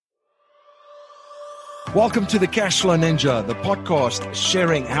Welcome to the Cashflow Ninja, the podcast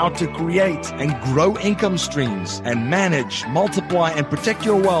sharing how to create and grow income streams and manage, multiply, and protect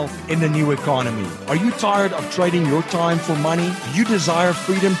your wealth in the new economy. Are you tired of trading your time for money? Do you desire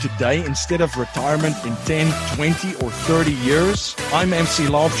freedom today instead of retirement in 10, 20, or 30 years? I'm MC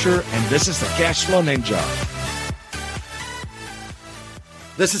Laubscher, and this is the Cashflow Ninja.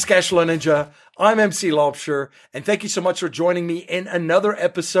 This is Cashflow Ninja. I'm MC Laubscher, and thank you so much for joining me in another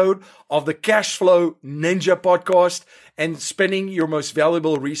episode of the Cashflow Ninja podcast and spending your most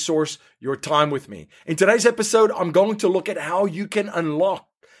valuable resource, your time with me. In today's episode, I'm going to look at how you can unlock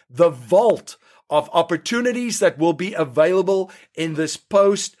the vault of opportunities that will be available in this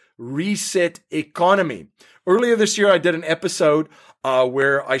post-reset economy. Earlier this year, I did an episode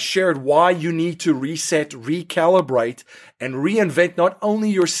where I shared why you need to reset, recalibrate, and reinvent not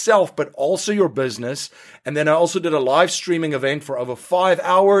only yourself, but also your business. And then I also did a live streaming event for over 5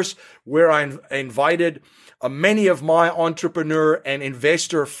 hours where I invited many of my entrepreneur and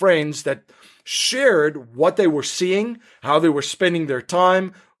investor friends that shared what they were seeing, how they were spending their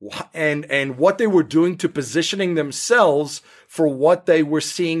time, and what they were doing to positioning themselves for what they were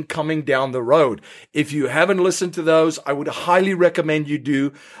seeing coming down the road. If you haven't listened to those, I would highly recommend you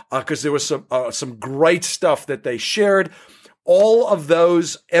do, because there was some great stuff that they shared. All of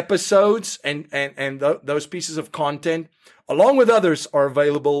those episodes and those pieces of content, along with others, are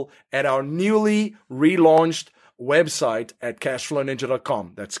available at our newly relaunched website at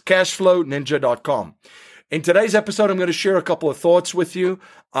cashflowninja.com. That's cashflowninja.com. In today's episode, I'm going to share a couple of thoughts with you.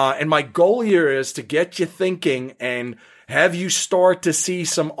 And my goal here is to get you thinking and have you start to see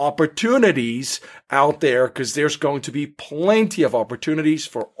some opportunities out there, because there's going to be plenty of opportunities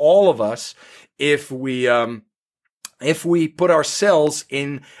for all of us if we put ourselves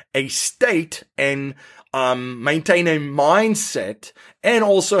in a state and maintain a mindset and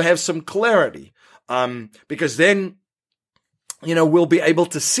also have some clarity. Because then, we'll be able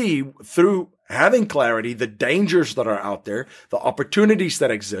to see through having clarity, the dangers that are out there, the opportunities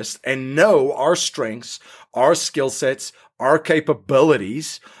that exist, and know our strengths, our skill sets, our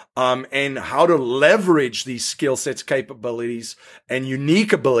capabilities, and how to leverage these skill sets, capabilities, and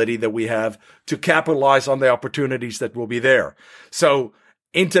unique ability that we have to capitalize on the opportunities that will be there. So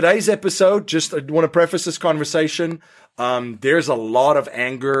in today's episode, just I want to preface this conversation. There's a lot of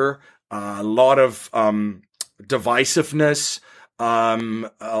anger, a lot of divisiveness, a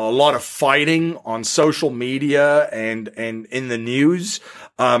lot of fighting on social media and in the news.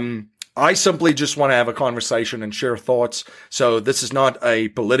 I simply just want to have a conversation and share thoughts. So this is not a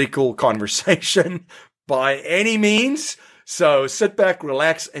political conversation by any means. So sit back,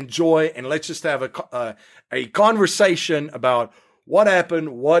 relax, enjoy, and let's just have a conversation about what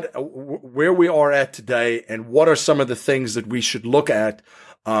happened, where we are at today, and what are some of the things that we should look at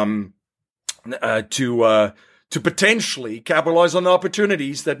to potentially capitalize on the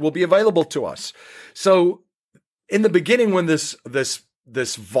opportunities that will be available to us. So in the beginning, when this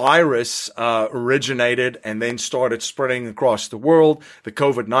virus originated and then started spreading across the world, the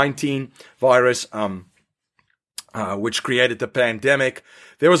COVID-19 virus, which created the pandemic,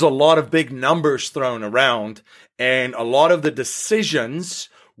 there was a lot of big numbers thrown around, and a lot of the decisions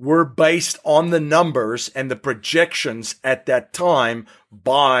were based on the numbers and the projections at that time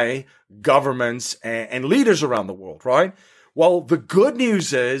by governments and leaders around the world, right? Well, the good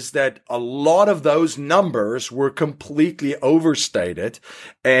news is that a lot of those numbers were completely overstated,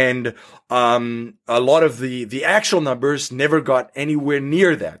 and a lot of the actual numbers never got anywhere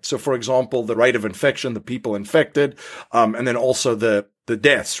near that. So, for example, the rate of infection, the people infected, and then also the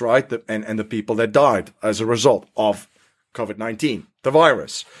deaths, right? And the people that died as a result of COVID-19, the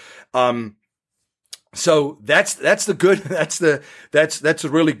virus. So that's the good, that's the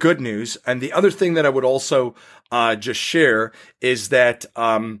really good news. And the other thing that I would also, just share is that,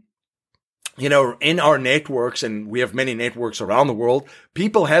 in our networks, and we have many networks around the world,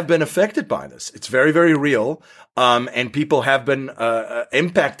 people have been affected by this. It's very, very real. And people have been,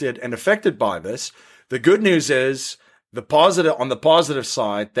 impacted and affected by this. The good news is, on the positive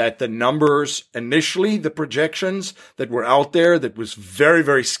side, that the numbers initially, the projections that were out there, that was very,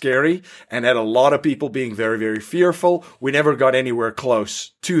 very scary and had a lot of people being very, very fearful. We never got anywhere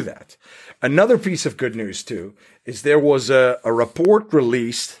close to that. Another piece of good news too is there was a report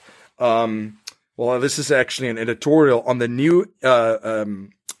released. This is actually an editorial on the new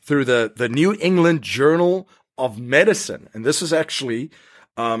through the New England Journal of Medicine, and this is actually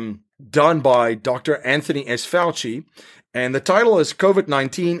done by Dr. Anthony S. Fauci, and the title is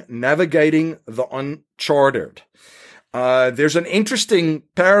COVID-19 Navigating the Uncharted. There's an interesting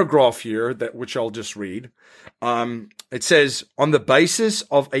paragraph here which I'll just read. It says, on the basis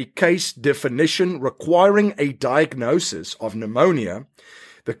of a case definition requiring a diagnosis of pneumonia,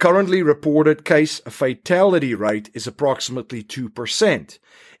 the currently reported case fatality rate is approximately 2%.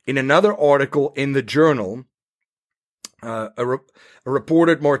 In another article in the journal, a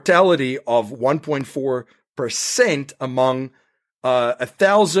reported mortality of 1.4% among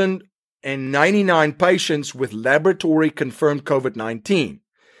 1,099 patients with laboratory-confirmed COVID-19.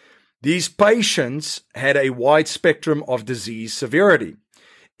 These patients had a wide spectrum of disease severity.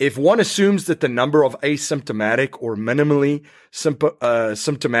 If one assumes that the number of asymptomatic or minimally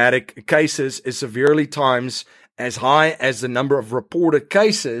symptomatic cases is severely times as high as the number of reported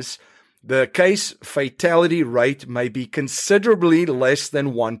cases, the case fatality rate may be considerably less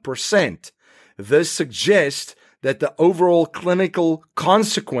than 1%. This suggests that the overall clinical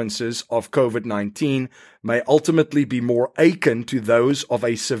consequences of COVID-19 may ultimately be more akin to those of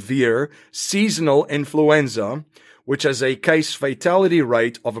a severe seasonal influenza, which has a case fatality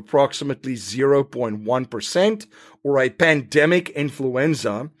rate of approximately 0.1%, or a pandemic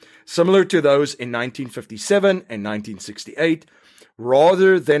influenza similar to those in 1957 and 1968,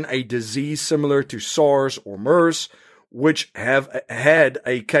 rather than a disease similar to SARS or MERS, which have had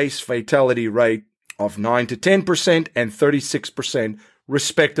a case fatality rate of 9 to 10% and 36%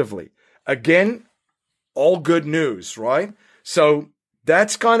 respectively. Again, all good news, right? So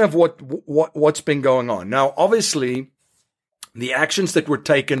that's kind of what's been going on. Now, obviously, the actions that were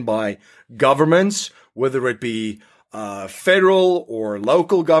taken by governments, whether it be federal or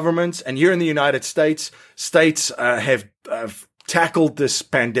local governments, and here in the United States, states have tackled this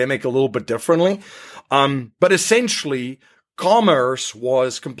pandemic a little bit differently. But essentially, commerce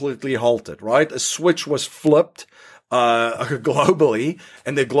was completely halted, right? A switch was flipped globally,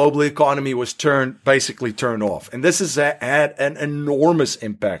 and the global economy was basically turned off. And this has had an enormous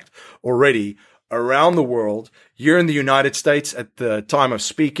impact already around the world. Here in the United States, at the time of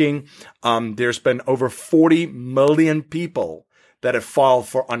speaking, there's been over 40 million people that have filed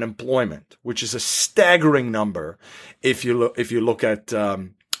for unemployment, which is a staggering number if you look at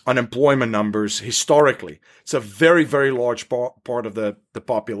unemployment numbers historically. It's a very, very large part of the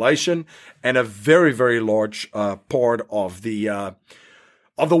population, and a very, very large part of the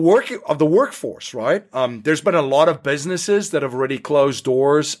workforce, right? There's been a lot of businesses that have already closed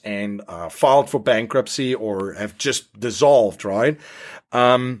doors and filed for bankruptcy or have just dissolved, right?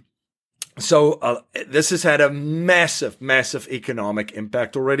 So this has had a massive, massive economic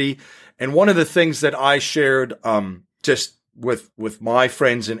impact already. And one of the things that I shared just with my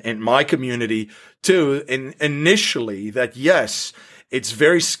friends and my community too, initially, that yes, it's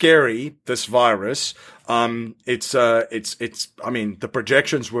very scary, this virus. I mean, the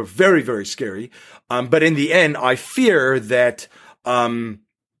projections were very, very scary. But in the end, I fear that the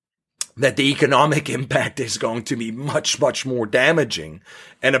economic impact is going to be much, much more damaging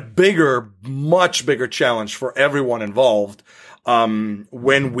and a much bigger challenge for everyone involved,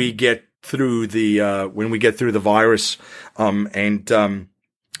 when we get through the virus, and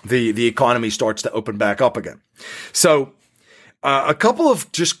the economy starts to open back up again. So, a couple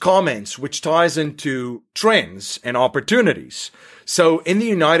of just comments which ties into trends and opportunities. So in the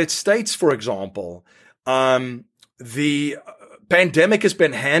United States, for example, the pandemic has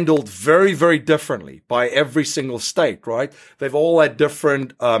been handled very, very differently by every single state, right? They've all had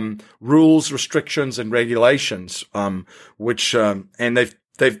different rules, restrictions, and regulations, and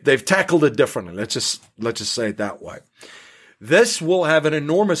they've tackled it differently. Let's just say it that way. This will have an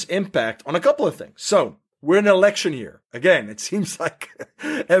enormous impact on a couple of things. So we're in an election year. Again, it seems like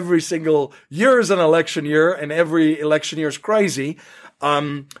every single year is an election year, and every election year is crazy.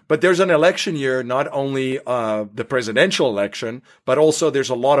 But there's an election year, not only the presidential election, but also there's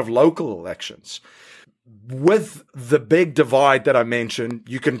a lot of local elections. With the big divide that I mentioned,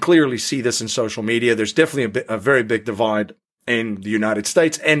 you can clearly see this in social media. There's definitely a very big divide in the United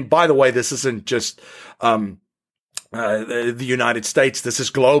States. And by the way, this isn't just the United States. This is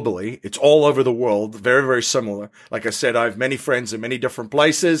globally. It's all over the world. Very, very similar. Like I said, I have many friends in many different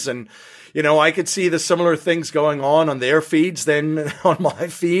places, and I could see the similar things going on their feeds than on my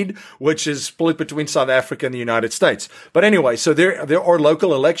feed, which is split between South Africa and the United States. But anyway, so there are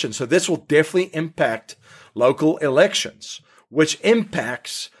local elections. So this will definitely impact local elections, which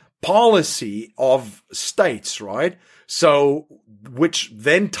impacts policy of states, right? So, which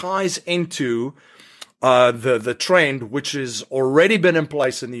then ties into the trend, which has already been in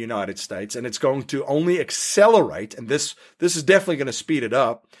place in the United States, and it's going to only accelerate. And this is definitely going to speed it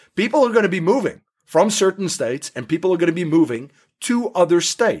up. People are going to be moving from certain states, and people are going to be moving to other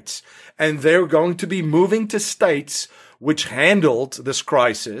states, and they're going to be moving to states which handled this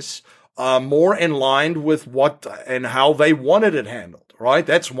crisis more in line with what and how they wanted it handled, right?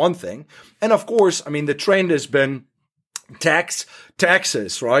 That's one thing. And of course, I mean, the trend has been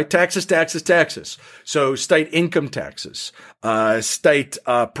taxes, right? Taxes. So state income taxes, state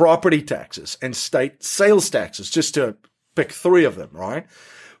property taxes, and state sales taxes, just to pick three of them, right?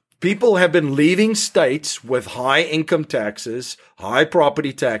 People have been leaving states with high income taxes, high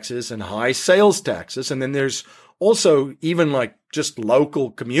property taxes, and high sales taxes. And then there's also even like just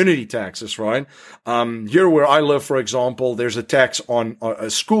local community taxes, right? Here where I live, for example, there's a tax on a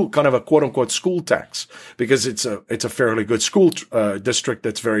school, kind of a quote unquote school tax, because it's a fairly good school district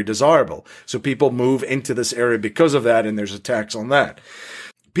that's very desirable. So people move into this area because of that, and there's a tax on that.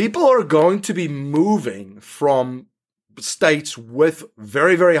 People are going to be moving from states with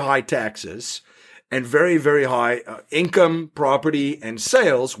very, very high taxes and very, very high income, property, and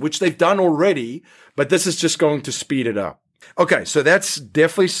sales, which they've done already, but this is just going to speed it up. Okay, so that's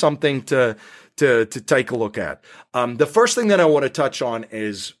definitely something to take a look at. The first thing that I want to touch on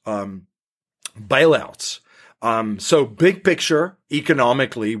is bailouts. So big picture,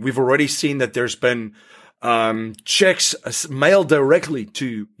 economically, we've already seen that there's been checks mailed directly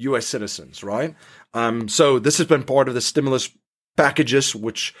to U.S. citizens, right? So this has been part of the stimulus packages,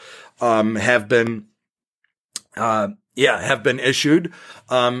 which have been issued.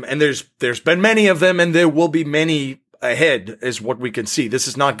 And there's been many of them, and there will be many ahead, is what we can see. This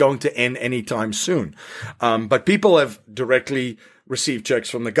is not going to end anytime soon. But people have directly received checks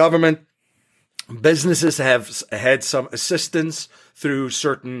from the government. Businesses have had some assistance through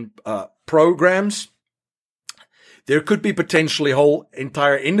certain programs. There could be potentially whole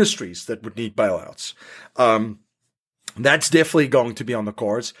entire industries that would need bailouts. That's definitely going to be on the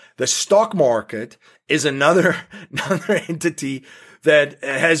cards. The stock market is another entity that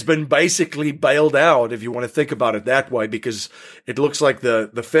has been basically bailed out, if you want to think about it that way, because it looks like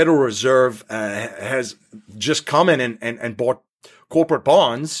the Federal Reserve has just come in and bought corporate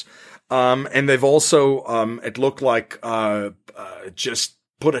bonds. And they've also, it looked like, just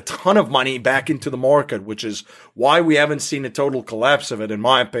put a ton of money back into the market, which is why we haven't seen a total collapse of it, in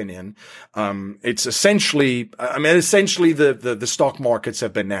my opinion. It's essentially the stock markets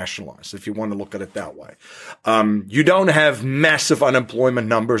have been nationalized, if you want to look at it that way. You don't have massive unemployment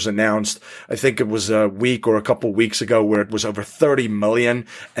numbers announced. I think it was a week or a couple weeks ago where it was over 30 million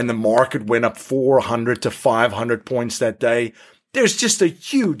and the market went up 400 to 500 points that day. There's just a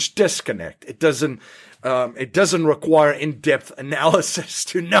huge disconnect. It doesn't require in-depth analysis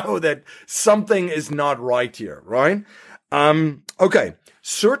to know that something is not right here, right? Okay.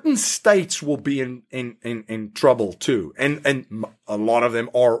 Certain states will be in trouble too. And a lot of them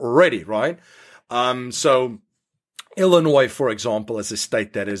are already, right? So Illinois, for example, is a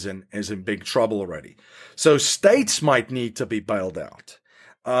state that is in big trouble already. So states might need to be bailed out.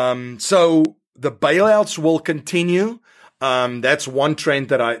 So the bailouts will continue. That's one trend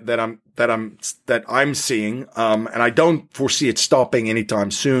that I'm seeing. And I don't foresee it stopping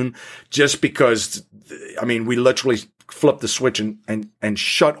anytime soon, just because, I mean, we literally flipped the switch and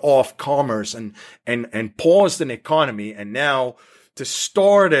shut off commerce and paused an economy. And now to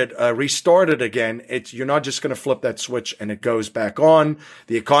restart it again, you're not just going to flip that switch and it goes back on.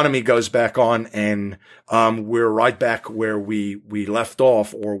 The economy goes back on, and we're right back where we left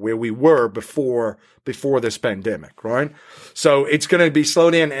off, or where we were before this pandemic, right? So it's going to be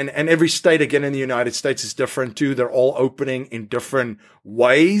slowly, and every state again in the United States is different too. They're all opening in different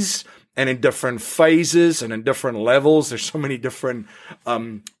ways and in different phases and in different levels. There's so many different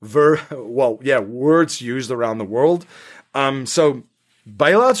words used around the world. So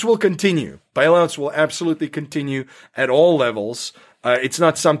bailouts will continue. Bailouts will absolutely continue at all levels. It's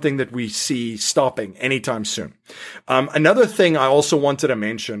not something that we see stopping anytime soon. Another thing I also wanted to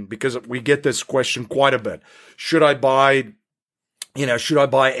mention, because we get this question quite a bit. Should I buy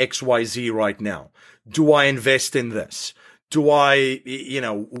XYZ right now? Do I invest in this?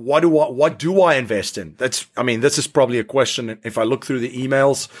 What do I invest in? This is probably a question, if I look through the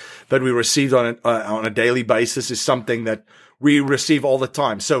emails that we received on a daily basis, is something that we receive all the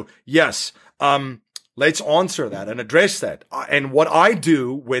time. So yes, let's answer that and address that. And what I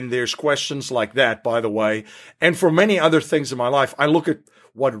do when there's questions like that, by the way, and for many other things in my life, I look at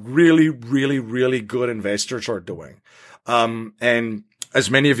what really, really, really good investors are doing. And as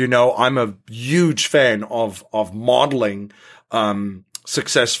many of you know, I'm a huge fan of modeling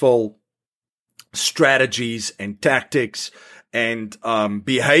successful strategies and tactics and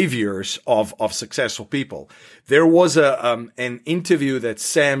behaviors of successful people. There was an interview that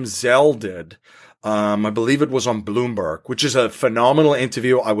Sam Zell did I believe it was on Bloomberg, which is a phenomenal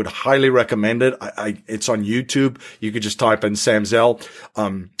interview. I would highly recommend it. It's on YouTube. You could just type in Sam Zell.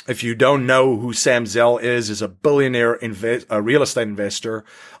 If you don't know who Sam Zell is a billionaire real estate investor,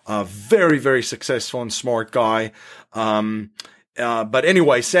 very, very successful and smart guy. But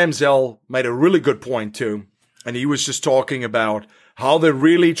anyway, Sam Zell made a really good point too. And he was just talking about how there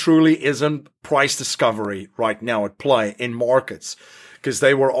really truly isn't price discovery right now at play in markets. Because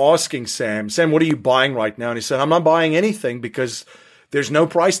they were asking Sam, what are you buying right now? And he said, I'm not buying anything because there's no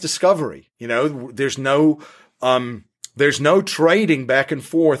price discovery. There's no trading back and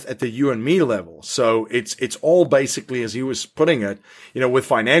forth at the you and me level. So it's all basically, as he was putting it, with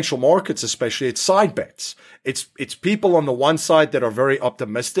financial markets, especially, it's side bets. It's people on the one side that are very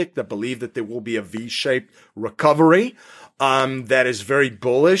optimistic, that believe that there will be a V-shaped recovery, that is very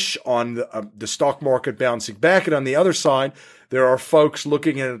bullish on the stock market bouncing back. And on the other side, there are folks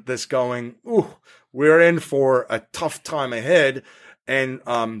looking at this going, ooh, we're in for a tough time ahead. And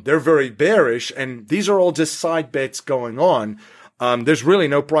they're very bearish. And these are all just side bets going on. There's really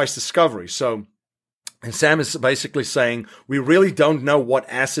no price discovery. So, and Sam is basically saying, we really don't know what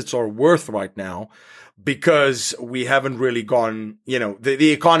assets are worth right now because we haven't really gone,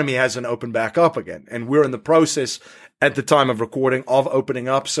 the economy hasn't opened back up again. And we're in the process at the time of recording of opening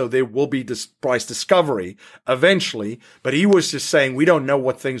up. So there will be this price discovery eventually. But he was just saying, we don't know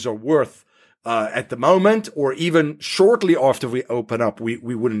what things are worth at the moment, or even shortly after we open up, we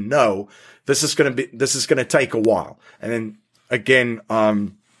wouldn't know. This is going to take a while. And then again,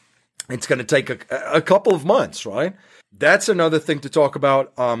 it's going to take a couple of months, right? That's another thing to talk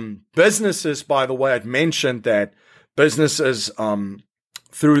about. Businesses, by the way, I'd mentioned that businesses,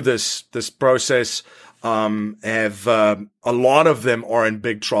 through this process, have, a lot of them are in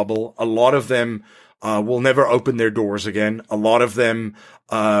big trouble. A lot of them, will never open their doors again. A lot of them,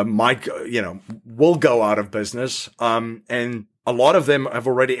 will go out of business. And a lot of them have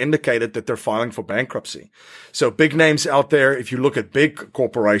already indicated that they're filing for bankruptcy. So big names out there. If you look at big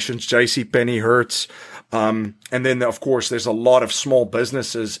corporations, JCPenney, Hertz, and then of course there's a lot of small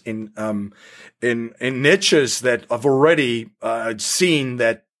businesses in niches that have already, seen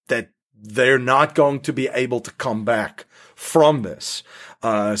that they're not going to be able to come back from this.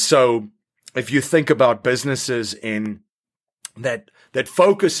 So if you think about businesses in that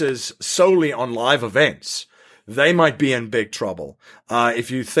focuses solely on live events, they might be in big trouble.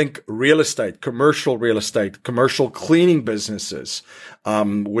 If you think real estate, commercial cleaning businesses,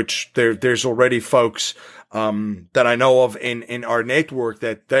 which there's already folks, that I know of in our network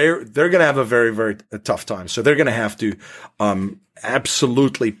that they're going to have a very, very tough time. So they're going to have to,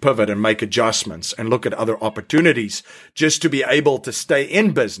 absolutely pivot and make adjustments and look at other opportunities just to be able to stay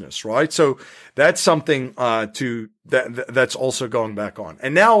in business, right? So that's something, that's also going back on.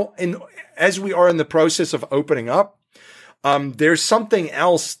 And now as we are in the process of opening up, there's something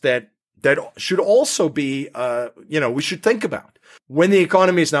else that should also be, we should think about. When the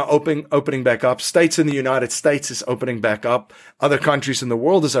economy is now opening back up, states in the United States is opening back up, other countries in the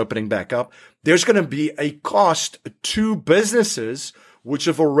world is opening back up, there's going to be a cost to businesses which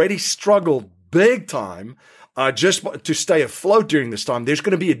have already struggled big time, just to stay afloat during this time. There's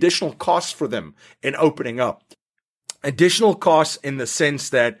going to be additional costs for them in opening up. Additional costs in the sense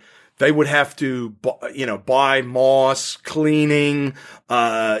that they would have to, buy masks, cleaning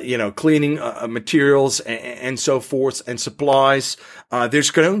materials and so forth, and supplies. There's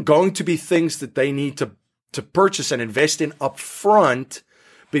going to be things that they need to purchase and invest in up front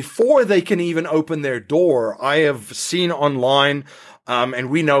before they can even open their door. I have seen online, and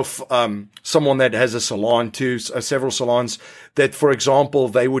we know, someone that has a salon too, several salons, that, for example,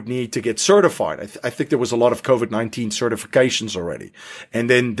 they would need to get certified. I think there was a lot of COVID-19 certifications already. And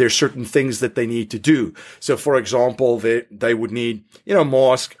then there's certain things that they need to do. So, for example, they would need,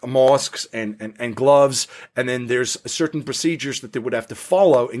 masks and gloves. And then there's certain procedures that they would have to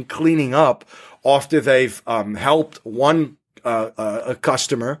follow in cleaning up after they've, helped one, a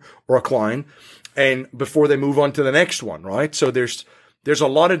customer or a client, and before they move on to the next one, right? So there's a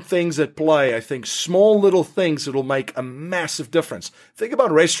lot of things at play. I think small little things that'll make a massive difference. Think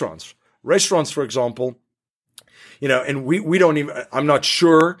about restaurants. Restaurants, for example, and we don't even, I'm not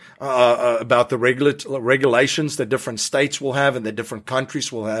sure, about the regulations that different states will have and that different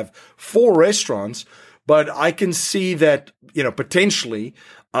countries will have for restaurants. But I can see that, potentially,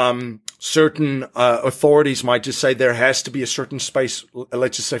 certain, authorities might just say there has to be a certain space,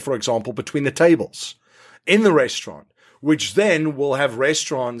 let's just say, for example, between the tables in the restaurant, which then will have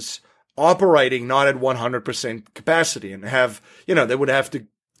restaurants operating not at 100% capacity and have, they would have to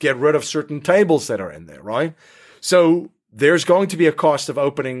get rid of certain tables that are in there, right? So there's going to be a cost of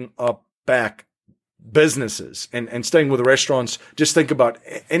opening up back businesses. And staying with restaurants, just think about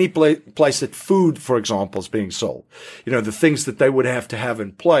any place that food, for example, is being sold. You know, the things that they would have to have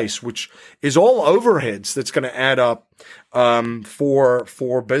in place, which is all overheads that's going to add up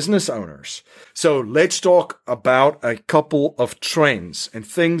for business owners. So let's talk about a couple of trends and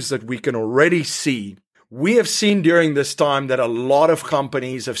things that we can already see. We have seen during this time that a lot of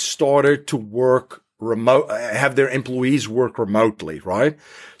companies have started to work remote, have their employees work remotely, right?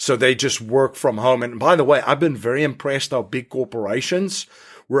 So they just work from home. And by the way, I've been very impressed how big corporations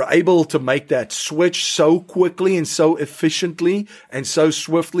were able to make that switch so quickly and so efficiently and so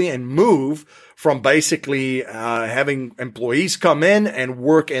swiftly and move from basically having employees come in and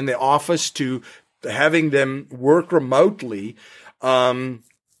work in the office to having them work remotely,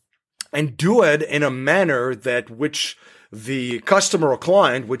 and do it in a manner that which the customer or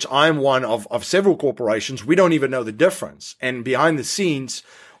client, which I'm one of several corporations, we don't even know the difference. And behind the scenes,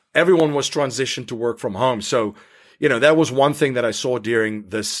 everyone was transitioned to work from home. So, you know, that was one thing that I saw during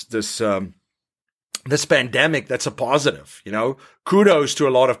this pandemic. That's a positive, you know. Kudos to a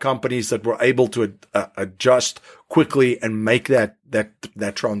lot of companies that were able to adjust quickly and make that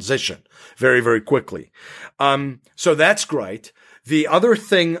transition very, very quickly. So that's great. The other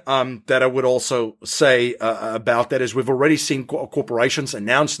thing that I would also say about that is we've already seen corporations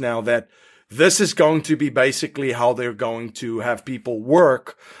announce now that this is going to be basically how they're going to have people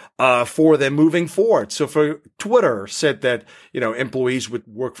work for them moving forward. So for Twitter said that, you know, employees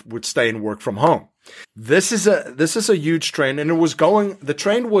would stay and work from home. This is a huge trend, and the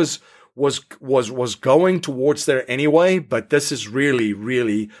trend was going towards there anyway, but this is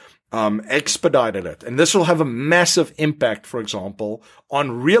really expedited it. And this will have a massive impact, for example,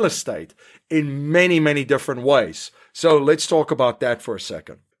 on real estate in many, many different ways. So let's talk about that for a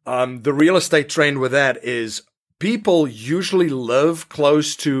second. The real estate trend with that is people usually live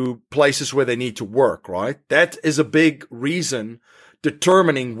close to places where they need to work, right? That is a big reason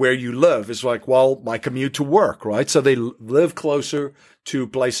determining where you live is like, well, my commute to work, right? So they live closer to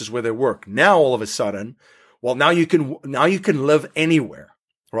places where they work. Now, all of a sudden, well, now you can live anywhere.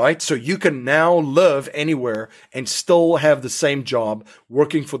 Right? So you can now live anywhere and still have the same job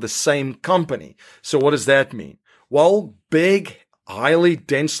working for the same company. So what does that mean? Well, big, highly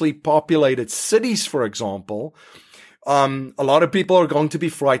densely populated cities, for example, a lot of people are going to be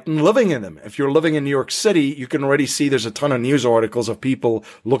frightened living in them. If you're living in New York City, you can already see there's a ton of news articles of people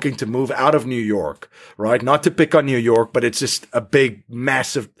looking to move out of New York, right? Not to pick on New York, but it's just a big,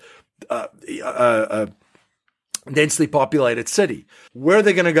 massive, densely populated city. Where are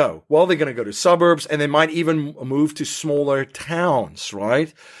they going to go? Well, they're going to go to suburbs, and they might even move to smaller towns,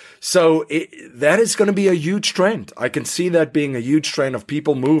 right? So that is going to be a huge trend. I can see that being a huge trend of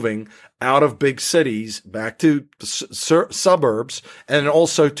people moving out of big cities back to suburbs and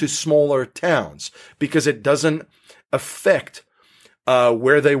also to smaller towns because it doesn't affect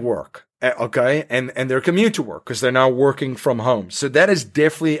where they work. Okay. And their commute to work because they're now working from home. So that is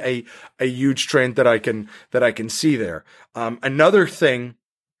definitely a huge trend that I can see there. Another thing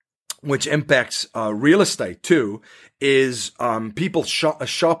which impacts real estate too is people's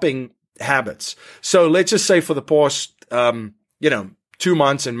shopping habits. So let's just say for the past 2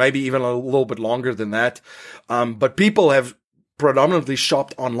 months and maybe even a little bit longer than that, but people have predominantly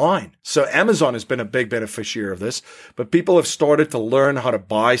shopped online. So Amazon has been a big beneficiary of this, but people have started to learn how to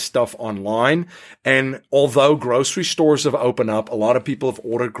buy stuff online. And although grocery stores have opened up, a lot of people have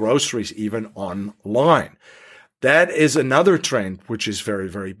ordered groceries even online. That is another trend, which is very,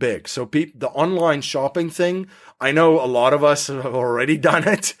 very big. So the online shopping thing, I know a lot of us have already done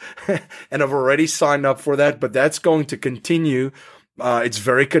it and have already signed up for that, but that's going to continue. It's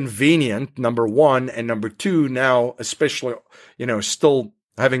very convenient, number one. And number two, now, especially, still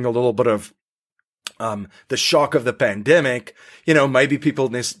having a little bit of the shock of the pandemic, maybe people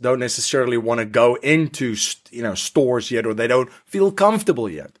don't necessarily want to go into, stores yet, or they don't feel comfortable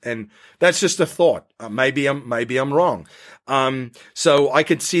yet. And that's just a thought. Maybe I'm wrong. So I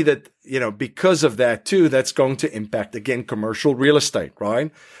could see that, because of that too, that's going to impact again, commercial real estate,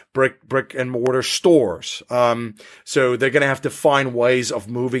 right? Brick and mortar stores. So they're going to have to find ways of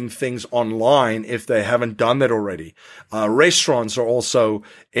moving things online if they haven't done that already. Restaurants are also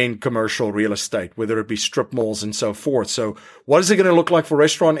in commercial real estate, whether it be strip malls and so forth. So what is it going to look like for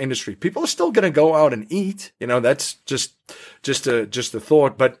restaurant industry? People are still going to go out and eat. That's just a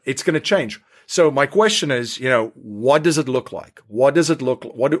thought, but it's going to change. So my question is, what does it look like? What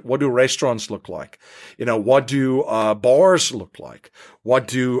do restaurants look like? What do bars look like? What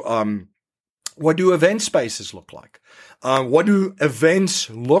do event spaces look like? What do events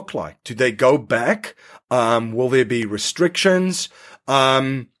look like? Do they go back? Will there be restrictions?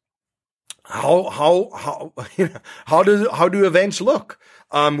 how how do events look?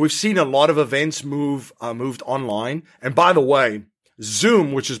 We've seen a lot of events moved online. And by the way,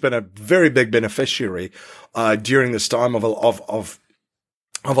 Zoom, which has been a very big beneficiary during this time of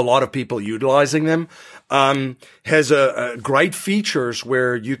a lot of people utilizing them, has a great features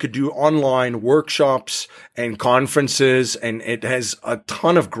where you could do online workshops and conferences, and it has a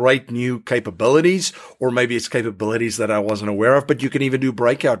ton of great new capabilities, or maybe it's capabilities that I wasn't aware of, but you can even do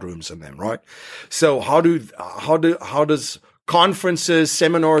breakout rooms in them, right? So how does conferences,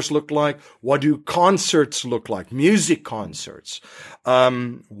 seminars look like? What do concerts look like? Music concerts.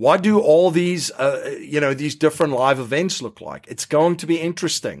 What do all these, these different live events look like? It's going to be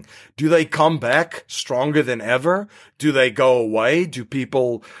interesting. Do they come back stronger than ever? Do they go away? Do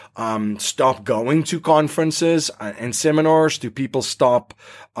people, stop going to conferences and seminars? Do people stop,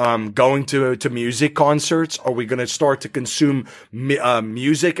 going to music concerts? Are we going to start to consume,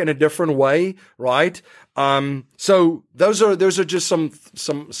 music in a different way? Right? So those are just some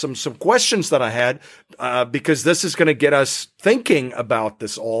questions that I had, because this is going to get us thinking about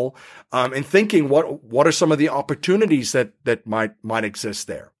this all, and thinking what are some of the opportunities that might exist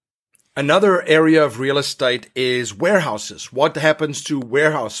there. Another area of real estate is warehouses. What happens to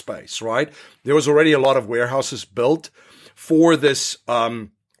warehouse space, right? There was already a lot of warehouses built for this,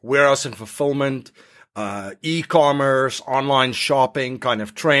 warehouse and fulfillment, e-commerce, online shopping kind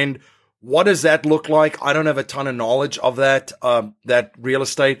of trend. What does that look like? I don't have a ton of knowledge of that real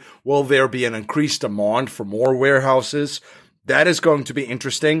estate. Will there be an increased demand for more warehouses? That is going to be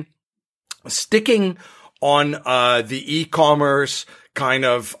interesting. Sticking on the e-commerce kind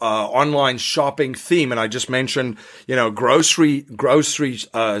of online shopping theme, and I just mentioned, grocery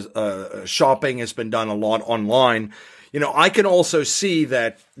shopping has been done a lot online. I can also see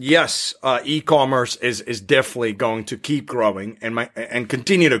that, yes, e-commerce is definitely going to keep growing and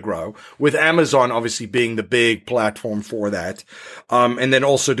continue to grow, with Amazon obviously being the big platform for that. And then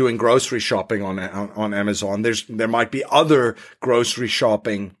also doing grocery shopping on Amazon. There might be other grocery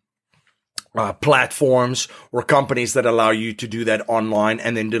shopping platforms or companies that allow you to do that online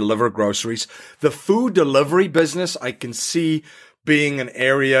and then deliver groceries. The food delivery business, I can see being an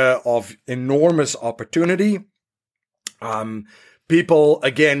area of enormous opportunity. People,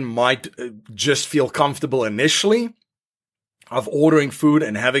 again, might just feel comfortable initially of ordering food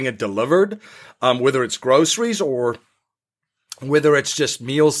and having it delivered, whether it's groceries or whether it's just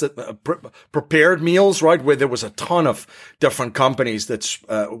meals that prepared meals, right? Where there was a ton of different companies that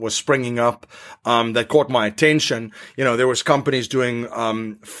was springing up that caught my attention. There was companies doing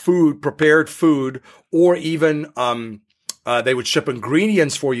prepared food, or even they would ship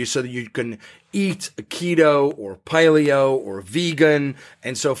ingredients for you so that you can eat keto or paleo or vegan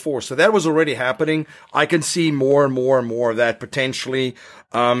and so forth. So that was already happening. I can see more and more and more of that potentially.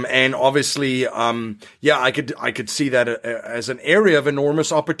 And obviously, I could see that as an area of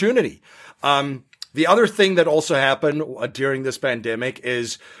enormous opportunity. The other thing that also happened during this pandemic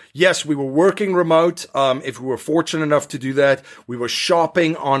is, yes, we were working remote. If we were fortunate enough to do that, we were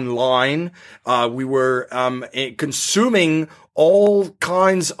shopping online. We were consuming all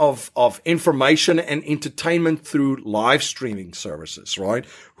kinds of information and entertainment through live streaming services, right?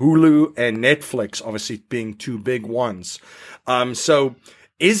 Hulu and Netflix, obviously being two big ones. So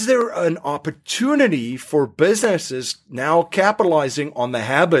is there an opportunity for businesses now capitalizing on the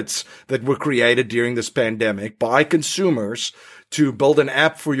habits that were created during this pandemic by consumers to build an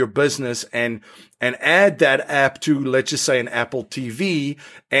app for your business and add that app to, let's just say, an Apple TV,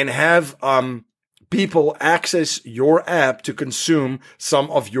 and have people access your app to consume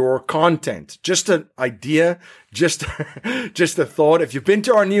some of your content? Just an idea, just a thought. If you've been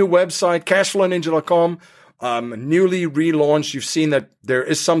to our new website, cashflowninja.com, newly relaunched, you've seen that there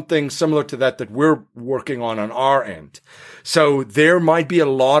is something similar to that we're working on our end. So there might be a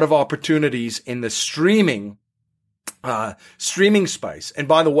lot of opportunities in the streaming space. And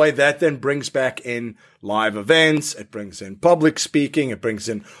by the way, that then brings back in live events. It brings in public speaking. It brings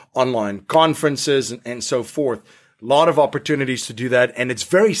in online conferences and so forth. A lot of opportunities to do that. And it's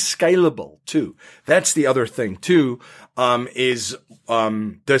very scalable too. That's the other thing too, is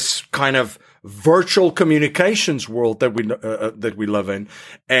this kind of virtual communications world that we live in,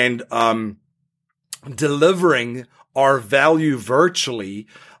 and delivering our value virtually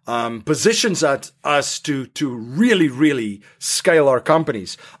positions us to really, really scale our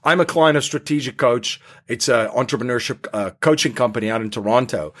companies. I'm a client of Strategic Coach. It's an entrepreneurship coaching company out in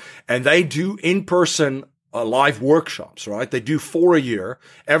Toronto, and they do in-person live workshops, right? They do 4 a year.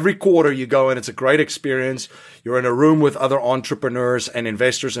 Every quarter you go in. It's a great experience. You're in a room with other entrepreneurs and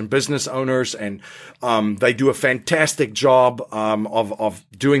investors and business owners, and they do a fantastic job of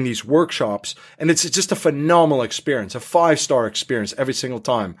doing these workshops. And it's just a phenomenal experience, a 5-star experience every single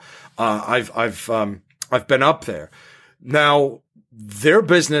time I've been up there. Now, their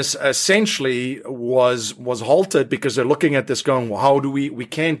business essentially was halted because they're looking at this going, well, how do we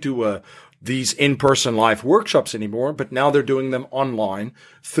can't do these in-person live workshops anymore, but now they're doing them online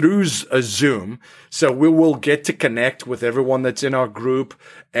through a Zoom. So we will get to connect with everyone that's in our group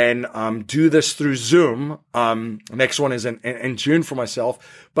and do this through Zoom. Next one is in June for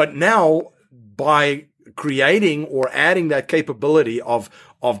myself. But now, by creating or adding that capability of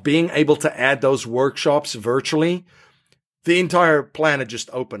being able to add those workshops virtually, the entire planet just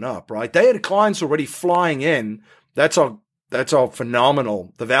opened up, right? They had clients already flying in. That's how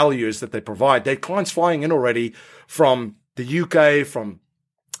phenomenal the value is that they provide. They had clients flying in already from the UK, from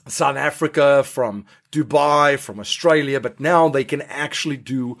South Africa, from Dubai, from Australia, but now they can actually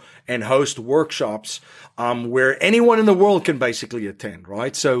do and host workshops where anyone in the world can basically attend,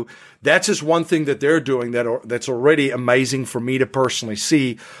 right? So that's just one thing that they're doing that's already amazing for me to personally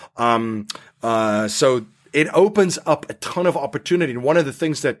see. So it opens up a ton of opportunity. And one of the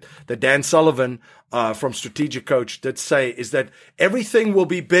things that Dan Sullivan from Strategic Coach did say is that everything will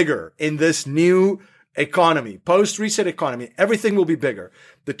be bigger in this new economy, post-reset economy. Everything will be bigger.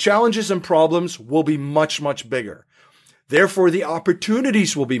 The challenges and problems will be much, much bigger. Therefore, the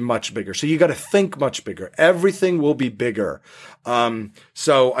opportunities will be much bigger. So you got to think much bigger. Everything will be bigger.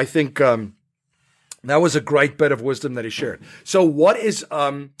 So I think that was a great bit of wisdom that he shared. So what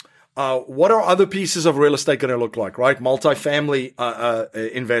are other pieces of real estate going to look like, right? Multifamily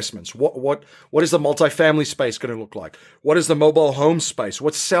investments. What is the multifamily space going to look like? What is the mobile home space?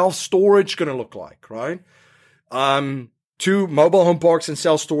 What's self-storage going to look like, right? 2 mobile home parks and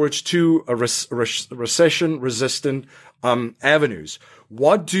self-storage, 2 recession-resistant avenues.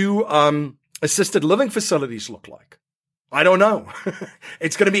 What do assisted living facilities look like? I don't know.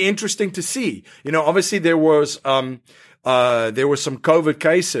 It's going to be interesting to see. Obviously there was some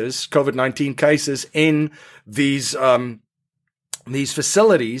COVID-19 cases in these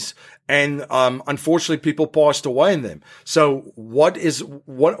facilities, and unfortunately people passed away in them. So what's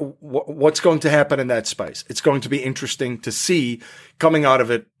going to happen in that space? It's going to be interesting to see coming out of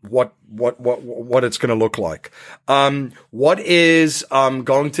it what it's going to look like. What is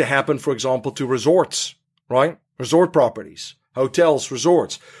going to happen, for example, to resorts, right? Resort properties, hotels,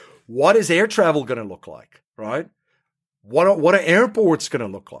 resorts. What is air travel going to look like, right? What are airports going to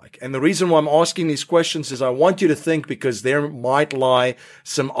look like? And the reason why I'm asking these questions is I want you to think, because there might lie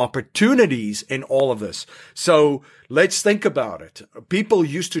some opportunities in all of this. So let's think about it. People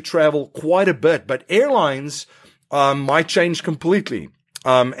used to travel quite a bit, but airlines might change completely.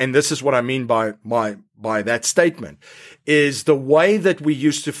 And this is what I mean by that statement, is the way that we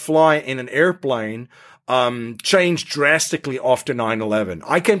used to fly in an airplane changed drastically after 9/11.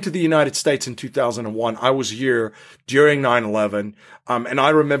 I came to the United States in 2001. I was here during 9/11. And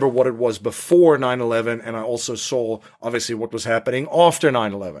I remember what it was before 9/11. And I also saw obviously what was happening after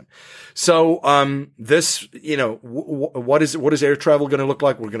 9/11. So, this, what is air travel going to look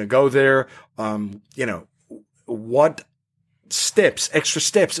like? We're going to go there. What extra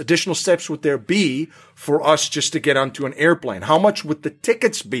steps, additional steps would there be for us just to get onto an airplane? How much would the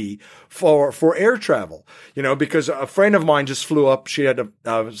tickets be for air travel? Because a friend of mine just flew up. She had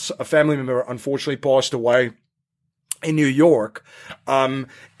a family member unfortunately passed away in New York. A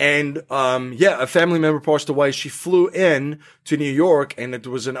family member passed away. She flew in to New York, and it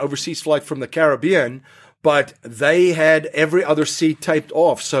was an overseas flight from the Caribbean, but they had every other seat taped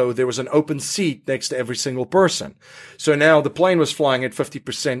off. So there was an open seat next to every single person. So now the plane was flying at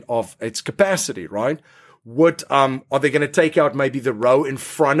 50% of its capacity, right? Are they going to take out maybe the row in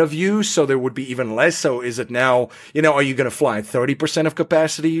front of you? So there would be even less. So is it now, are you going to fly at 30% of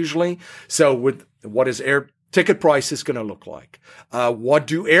capacity usually? So what is air ticket prices going to look like? What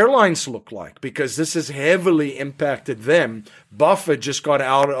do airlines look like? Because this has heavily impacted them. Warren Buffett just got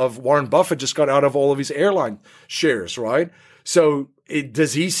out of all of his airline shares, right? So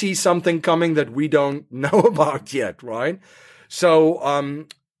does he see something coming that we don't know about yet, right? So,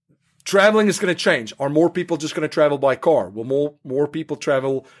 traveling is going to change. Are more people just going to travel by car? Will more people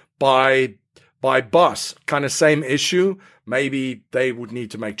travel by bus? Kind of same issue. Maybe they would need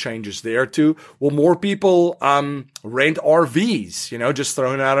to make changes there too. Will more people rent RVs? Just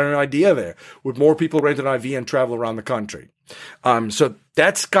throwing out an idea there. Would more people rent an RV and travel around the country? So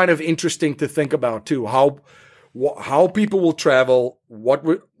that's kind of interesting to think about too. how people will travel, what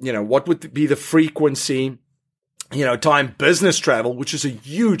would be the frequency, time business travel, which is a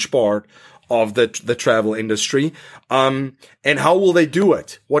huge part of the travel industry. And how will they do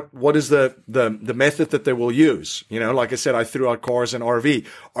it? What is the method that they will use? Like I said, I threw out cars and RV.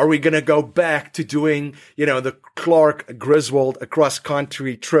 Are we going to go back to doing, the Clark Griswold across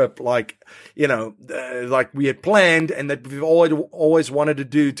country trip, like we had planned and that we've always wanted to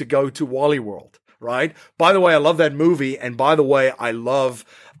do, to go to Wally World, right? By the way, I love that movie. And by the way, I love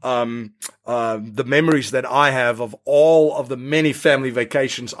the memories that I have of all of the many family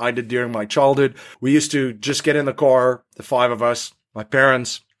vacations I did during my childhood. We used to just get in the car, the five of us, my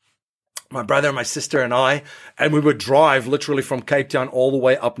parents, my brother, my sister, and I, and we would drive literally from Cape Town all the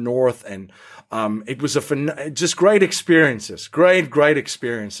way up north. And it was just great experiences, great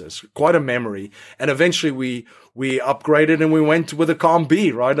experiences, quite a memory. And eventually we upgraded and we went with a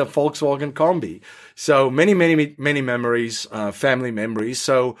Combi, right? A Volkswagen Combi. So many memories, family memories.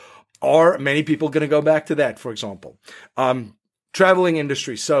 So are many people going to go back to that, for example? Traveling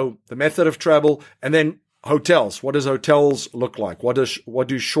industry. So the method of travel, and then hotels. What does hotels look like? What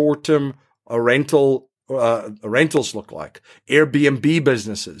do short-term rentals look like? Airbnb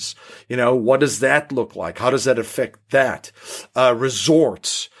businesses. What does that look like? How does that affect that?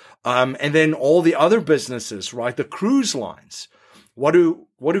 Resorts. And then all the other businesses, right? The cruise lines. What do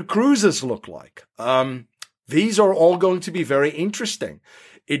cruises look like? These are all going to be very interesting.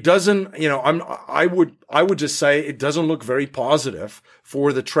 It doesn't, I would just say it doesn't look very positive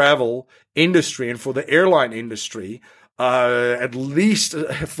for the travel industry and for the airline industry, at least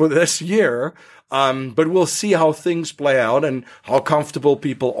for this year. But we'll see how things play out and how comfortable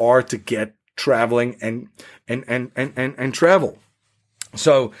people are to get traveling and travel.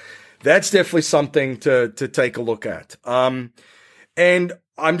 So that's definitely something to take a look at. And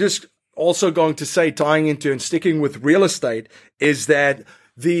I'm just also going to say, tying into and sticking with real estate, is that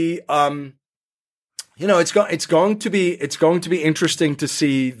it's going to be interesting to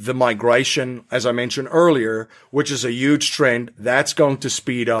see the migration, as I mentioned earlier, which is a huge trend that's going to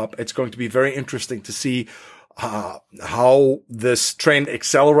speed up. It's going to be very interesting to see how this trend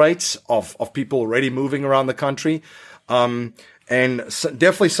accelerates of people already moving around the country. And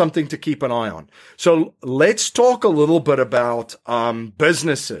definitely something to keep an eye on. So let's talk a little bit about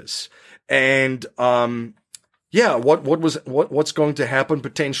businesses and what's going to happen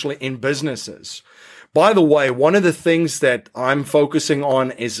potentially in businesses. By the way, one of the things that I'm focusing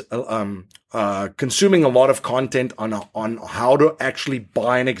on is consuming a lot of content on how to actually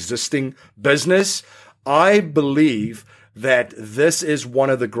buy an existing business. I believe that this is one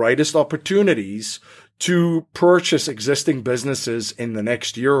of the greatest opportunities to purchase existing businesses in the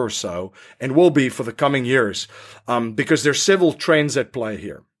next year or so, and will be for the coming years, because there's several trends at play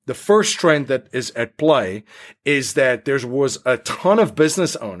here. The first trend that is at play is that there was a ton of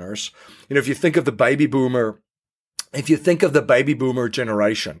business owners. If you think of the baby boomer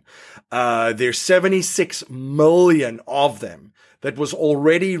generation, there's 76 million of them that was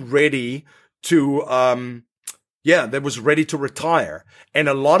already ready to, that was ready to retire. And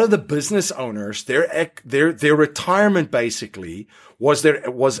a lot of the business owners, their retirement basically was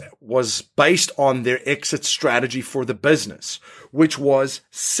based on their exit strategy for the business, which was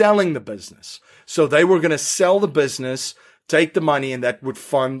selling the business. So they were going to sell the business, take the money, and that would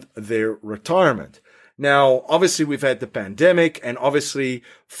fund their retirement. Now, obviously, we've had the pandemic, and obviously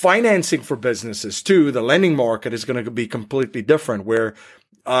financing for businesses too. The lending market is going to be completely different, where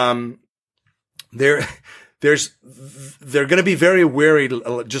they're going to be very wary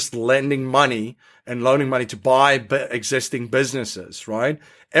just lending money and loaning money to buy existing businesses, right?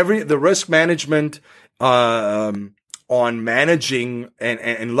 The risk management on managing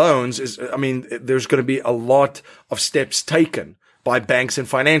and loans is, there's going to be a lot of steps taken by banks and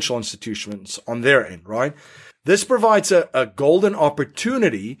financial institutions on their end, right? This provides a golden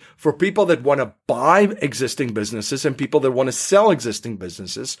opportunity for people that want to buy existing businesses and people that want to sell existing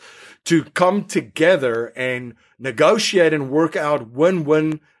businesses to come together and negotiate and work out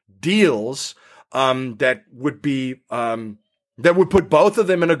win-win deals that would put both of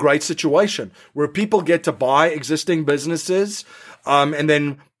them in a great situation, where people get to buy existing businesses, and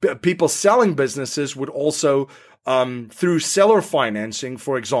then people selling businesses would also, through seller financing,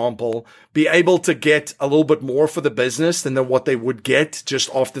 for example, be able to get a little bit more for the business than what they would get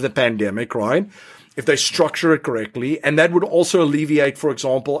just after the pandemic, right? If they structure it correctly. And that would also alleviate, for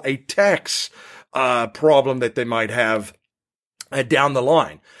example, a tax problem that they might have down the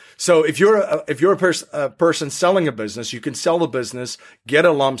line. So if you're a person selling a business, you can sell the business, get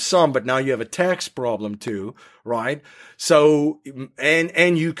a lump sum, but now you have a tax problem too, right? So,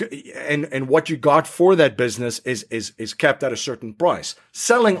 and what you got for that business is kept at a certain price.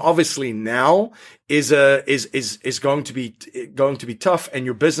 Selling obviously now is going to be tough, and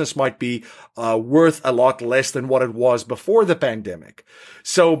your business might be worth a lot less than what it was before the pandemic.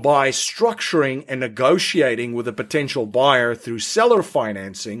 So by structuring and negotiating with a potential buyer through seller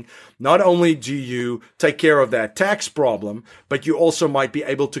financing, not only do you take care of that tax problem, but you also might be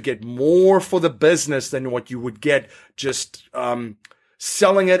able to get more for the business than what you would get just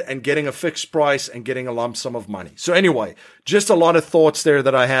selling it and getting a fixed price and getting a lump sum of money. So anyway, just a lot of thoughts there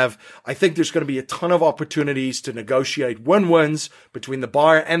that I have. I think there's going to be a ton of opportunities to negotiate win-wins between the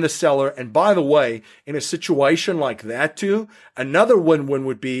buyer and the seller. And by the way, in a situation like that too, another win-win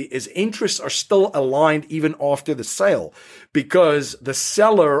would be is interests are still aligned even after the sale, because the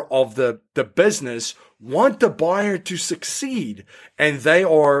seller of the business want the buyer to succeed, and they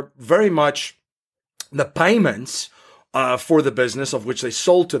are very much the payments for the business of which they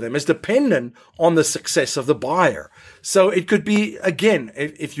sold to them is dependent on the success of the buyer. So it could be, again,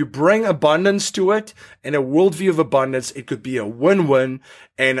 if you bring abundance to it and a worldview of abundance, it could be a win-win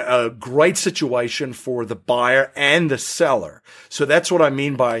and a great situation for the buyer and the seller. So that's what I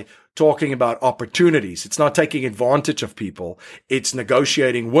mean by talking about opportunities. It's not taking advantage of people. It's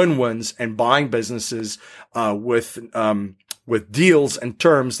negotiating win-wins and buying businesses with deals and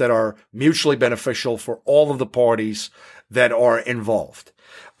terms that are mutually beneficial for all of the parties that are involved.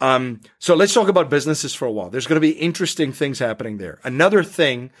 So let's talk about businesses for a while. There's going to be interesting things happening there. Another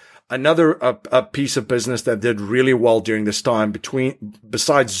piece of business that did really well during this time,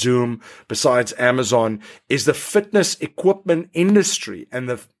 besides Zoom, besides Amazon, is the fitness equipment industry and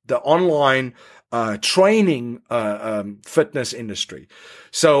the online training fitness industry.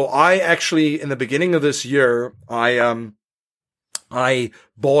 So I actually, in the beginning of this year, I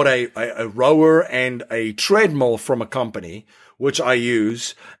bought a rower and a treadmill from a company, which I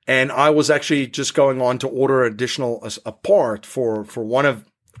use. And I was actually just going on to order a part for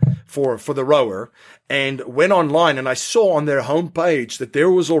the rower, and went online, and I saw on their homepage that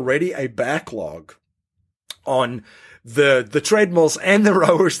there was already a backlog on the treadmills and the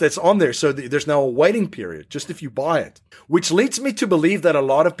rowers that's on there. So there's now a waiting period just if you buy it, which leads me to believe that a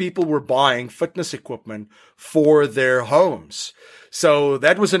lot of people were buying fitness equipment for their homes. So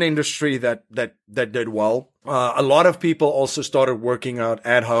that was an industry that did well. A lot of people also started working out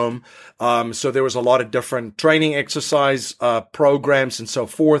at home. So there was a lot of different training exercise programs and so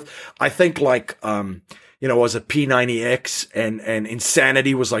forth. I think was a P90X and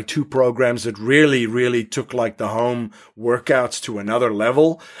Insanity was like two programs that really, really took like the home workouts to another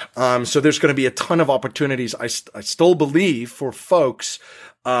level. So there's going to be a ton of opportunities. I still believe for folks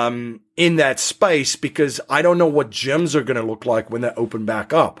in that space, because I don't know what gyms are going to look like when they open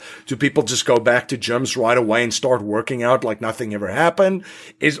back up. Do people just go back to gyms right away and start working out like nothing ever happened?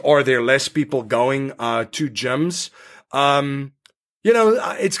 Are there less people going to gyms?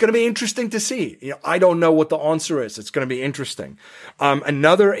 It's going to be interesting to see. I don't know what the answer is. It's going to be interesting.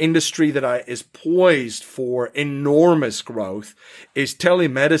 Another industry that is poised for enormous growth is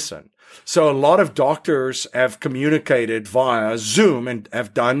telemedicine. So a lot of doctors have communicated via Zoom and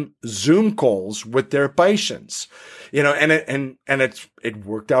have done Zoom calls with their patients, and it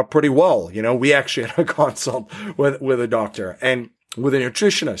worked out pretty well. We actually had a consult with a doctor and with a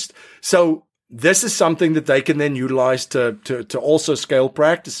nutritionist. So this is something that they can then utilize to also scale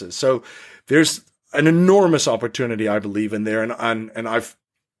practices. So there's an enormous opportunity, I believe, in there. And I've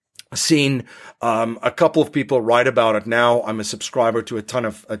seen a couple of people write about it now. I'm a subscriber to a ton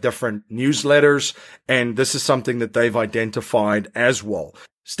of different newsletters, and this is something that they've identified as well.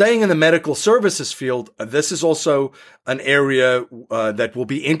 Staying in the medical services field, this is also an area that will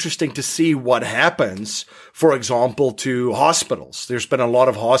be interesting to see what happens, for example, to hospitals. There's been a lot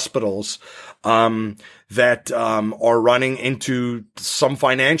of hospitals that are running into some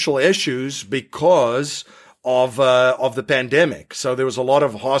financial issues because of the pandemic. So there was a lot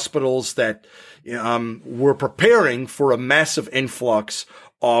of hospitals that were preparing for a massive influx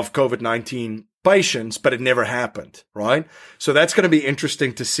of COVID-19 patients, but it never happened, right? So that's going to be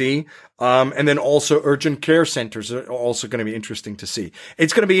interesting to see. And then also urgent care centers are also going to be interesting to see.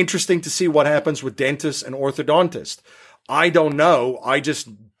 It's going to be interesting to see what happens with dentists and orthodontists. I don't know. I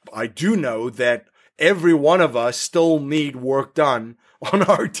do know that every one of us still need work done on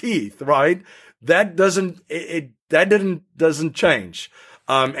our teeth, right? That doesn't change.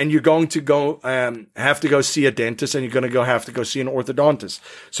 And you're going to have to go see a dentist, and you're going to have to go see an orthodontist.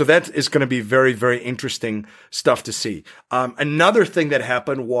 So that is going to be very, very interesting stuff to see. Another thing that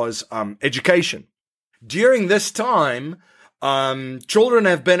happened was, education. During this time, children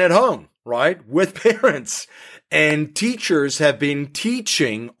have been at home. right, with parents. And teachers have been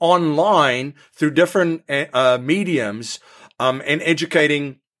teaching online through different mediums and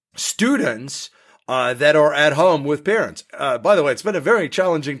educating students that are at home with parents. By the way, it's been a very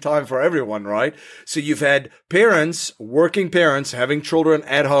challenging time for everyone, right? So you've had parents, working parents, having children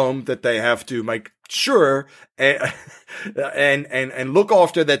at home that they have to make sure and look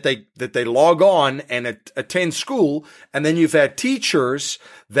after that they log on and attend school. And then you've had teachers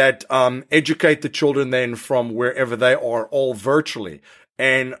that educate the children then from wherever they are, all virtually.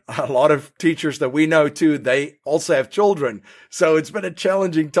 And a lot of teachers that we know too, they also have children. So it's been a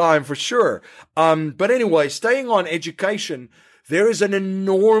challenging time for sure. But anyway, staying on education, there is an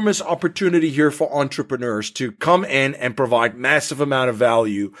enormous opportunity here for entrepreneurs to come in and provide massive amount of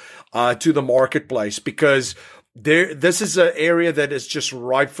value to the marketplace, because this is an area that is just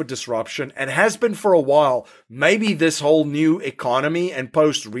ripe for disruption and has been for a while. Maybe this whole new economy and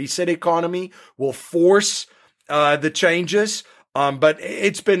post-reset economy will force the changes. But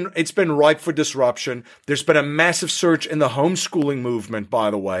it's been ripe for disruption. There's been a massive surge in the homeschooling movement, by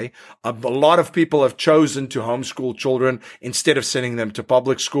the way. A lot of people have chosen to homeschool children instead of sending them to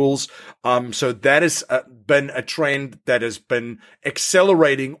public schools. So that has been a trend that has been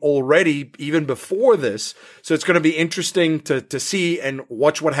accelerating already even before this. So it's going to be interesting to see and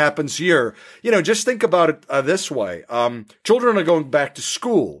watch what happens here. Just think about it this way. Children are going back to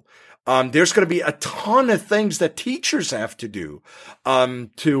school. There's going to be a ton of things that teachers have to do,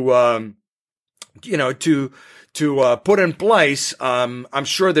 to put in place. I'm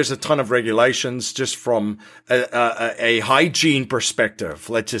sure there's a ton of regulations just from a hygiene perspective,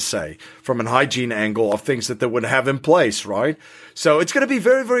 let's just say, from a hygiene angle of things that they would have in place, right? So it's going to be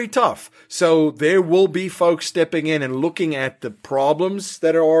very, very tough. So there will be folks stepping in and looking at the problems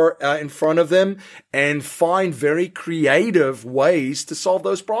that are in front of them and find very creative ways to solve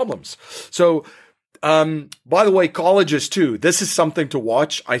those problems. So by the way, colleges too, this is something to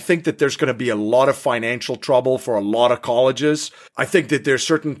watch. I think that there's going to be a lot of financial trouble for a lot of colleges. I think that there's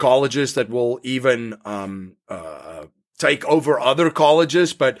certain colleges that will even, take over other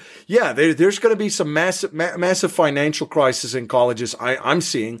colleges. But yeah, there's going to be some massive financial crisis in colleges I'm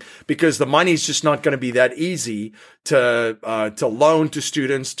seeing, because the money's just not going to be that easy to loan to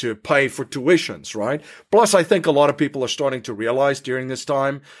students to pay for tuitions, right? Plus, I think a lot of people are starting to realize during this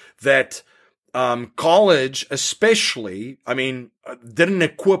time that college especially, didn't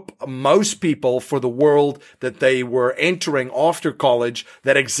equip most people for the world that they were entering after college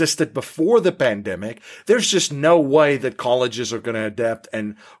that existed before the pandemic. There's just no way that colleges are going to adapt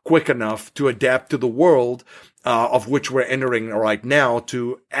and quick enough to adapt to the world of which we're entering right now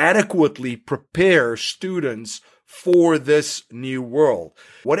to adequately prepare students for this new world.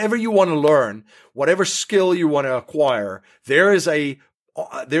 Whatever you want to learn, whatever skill you want to acquire, there's a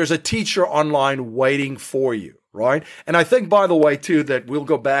teacher online waiting for you, right? And I think, by the way, too, that we'll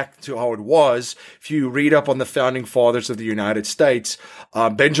go back to how it was. If you read up on the founding fathers of the United States,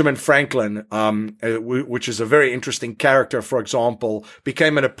 Benjamin Franklin, which is a very interesting character, for example,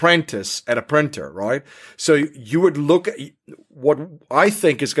 became an apprentice at a printer, right? So you would look at what I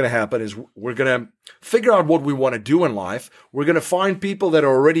think is going to happen is we're going to figure out what we want to do in life. We're going to find people that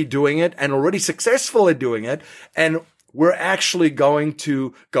are already doing it and already successful at doing it. And we're actually going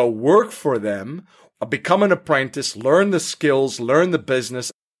to go work for them, become an apprentice, learn the skills, learn the business,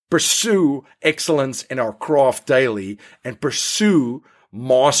 pursue excellence in our craft daily, and pursue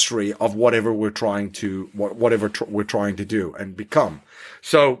mastery of whatever we're trying to do and become.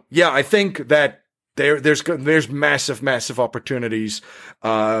 So yeah, I think that there's massive opportunities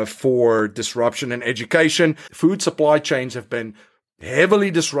for disruption in education. Food supply chains have been heavily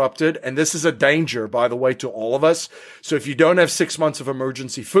disrupted, and this is a danger, by the way, to all of us. So if you don't have 6 months of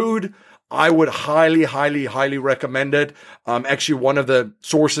emergency food, I would highly recommend it. Actually, one of the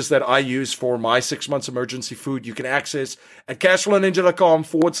sources that I use for my 6 months emergency food, you can access at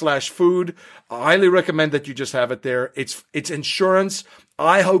cashflowninja.com/food. I highly recommend that you just have it there. It's insurance.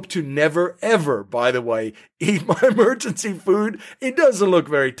 I hope to never, ever, by the way, eat my emergency food. It doesn't look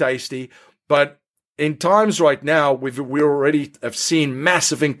very tasty, but in times right now, we already have seen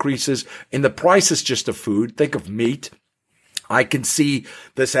massive increases in the prices just of food. Think of meat. I can see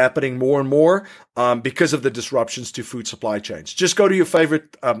this happening more and more because of the disruptions to food supply chains. Just go to your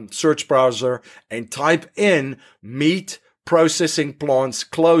favorite search browser and type in meat processing plants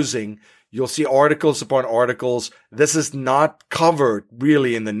closing. You'll see articles upon articles. This is not covered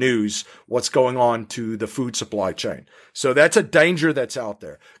really in the news, what's going on to the food supply chain. So that's a danger that's out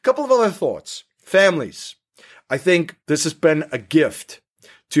there. A couple of other thoughts. Families. I think this has been a gift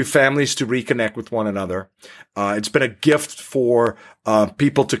to families to reconnect with one another. It's been a gift for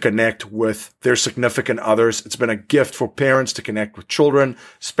people to connect with their significant others. It's been a gift for parents to connect with children,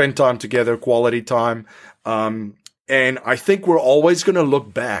 spend time together, quality time. And I think we're always going to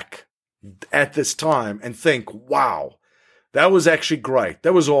look back at this time and think, wow, that was actually great.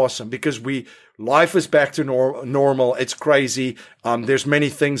 That was awesome, because life is back to normal. It's crazy. There's many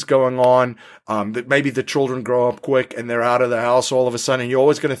things going on. That maybe the children grow up quick and they're out of the house all of a sudden. You're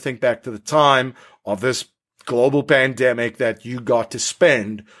always going to think back to the time of this global pandemic that you got to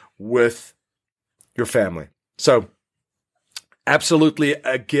spend with your family. So absolutely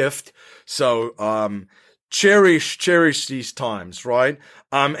a gift. So, cherish these times, right?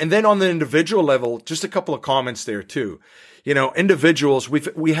 And then on the individual level, just a couple of comments there too. Individuals,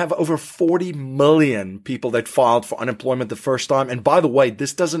 we have over 40 million people that filed for unemployment the first time. And by the way,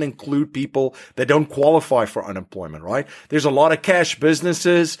 this doesn't include people that don't qualify for unemployment, right? There's a lot of cash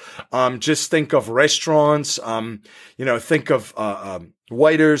businesses. Just think of restaurants, think of,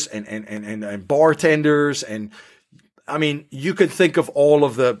 waiters and bartenders. And I mean, you could think of all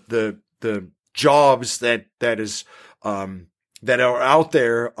of the jobs that are out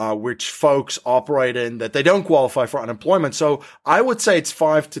there, which folks operate in, that they don't qualify for unemployment. So I would say it's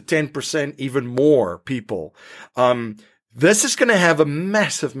 5 to 10%, even more people. This is going to have a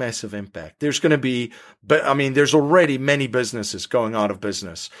massive, massive impact. There's going to be, there's already many businesses going out of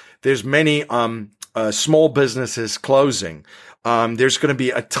business. There's many, small businesses closing. There's going to be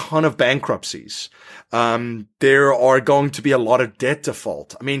a ton of bankruptcies. There are going to be a lot of debt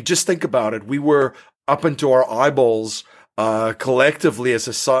default. I mean, just think about it. We were up into our eyeballs collectively as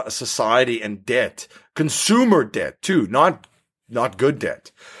a society in debt, consumer debt too, not good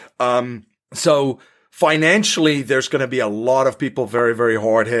debt. So financially, there's going to be a lot of people very, very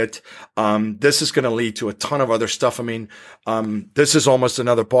hard hit. This is going to lead to a ton of other stuff. I mean, this is almost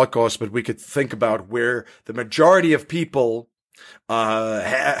another podcast, but we could think about where the majority of people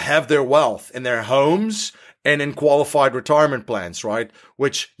have their wealth in their homes and in qualified retirement plans, right?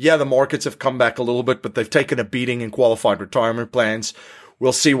 Which, the markets have come back a little bit, but they've taken a beating in qualified retirement plans.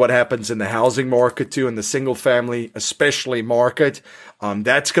 We'll see what happens in the housing market too, in the single family, especially market.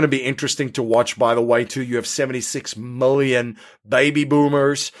 That's going to be interesting to watch, by the way, too. You have 76 million baby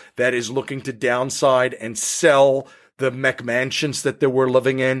boomers that is looking to downside and sell the McMansions that they were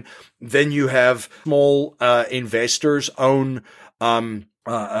living in. Then you have small investors own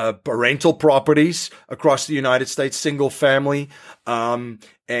rental properties across the United States, single family.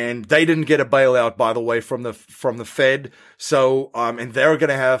 And they didn't get a bailout, by the way, from the Fed. So, and they're going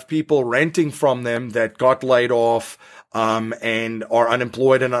to have people renting from them that got laid off, and are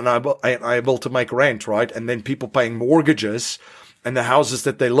unemployed and unable to make rent, right? And then people paying mortgages and the houses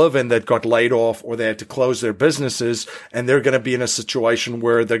that they live in that got laid off, or they had to close their businesses, and they're going to be in a situation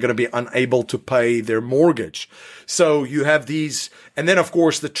where they're going to be unable to pay their mortgage. So you have these, and then of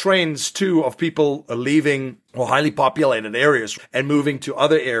course the trends too of people leaving highly populated areas and moving to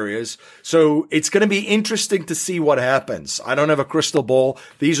other areas. So it's going to be interesting to see what happens. I don't have a crystal ball.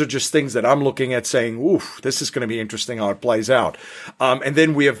 These are just things that I'm looking at saying, oof, this is going to be interesting how it plays out. And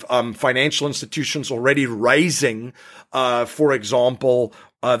then we have financial institutions already raising, for example,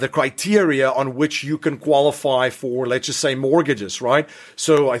 the criteria on which you can qualify for, let's just say, mortgages, right?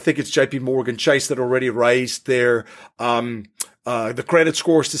 So I think it's JP Morgan Chase that already raised their, the credit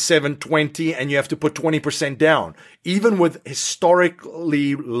scores to 720, and you have to put 20% down. Even with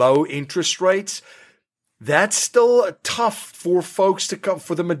historically low interest rates, that's still tough for folks to come,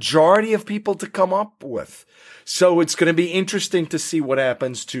 for the majority of people to come up with. So it's going to be interesting to see what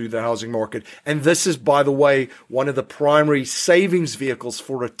happens to the housing market. And this is, by the way, one of the primary savings vehicles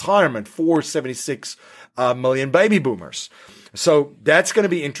for retirement for 76 million baby boomers. So that's going to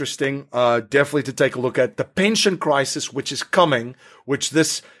be interesting, definitely to take a look at. The pension crisis, which is coming,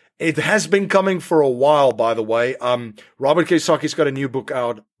 it has been coming for a while, by the way. Robert Kiyosaki's got a new book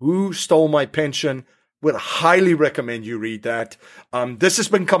out, Who Stole My Pension? Would highly recommend you read that. This has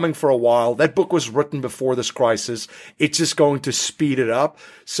been coming for a while. That book was written before this crisis. It's just going to speed it up.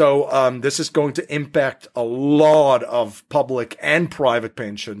 So this is going to impact a lot of public and private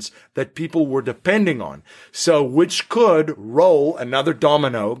pensions that people were depending on. So which could roll another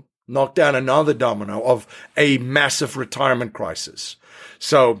domino, knock down another domino of a massive retirement crisis.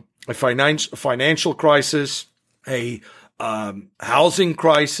 So a financial crisis, a housing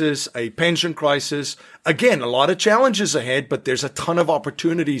crisis, a pension crisis. Again, a lot of challenges ahead, but there's a ton of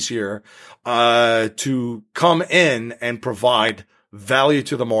opportunities here to come in and provide value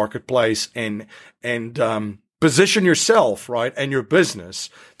to the marketplace and position yourself, right, and your business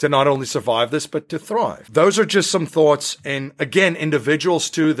to not only survive this, but to thrive. Those are just some thoughts. And again, individuals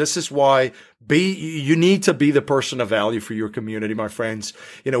too. This is why you need to be the person of value for your community, my friends.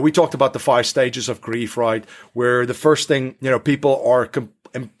 We talked about the 5 stages of grief, right? Where the first thing, people are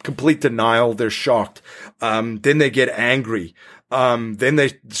in complete denial. They're shocked. Then they get angry. Then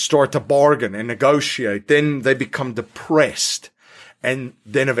they start to bargain and negotiate. Then they become depressed. And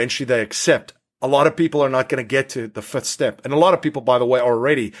then eventually they accept. A lot of people are not going to get to the 5th step. And a lot of people, by the way, are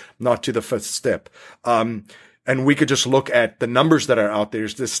already not to the 5th step. And we could just look at the numbers that are out there.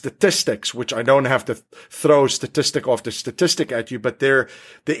 There's the statistics, which I don't have to throw statistic after statistic at you, but the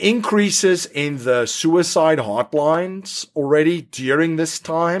increases in the suicide hotlines already during this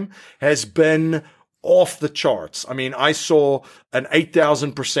time has been off the charts. I mean, I saw an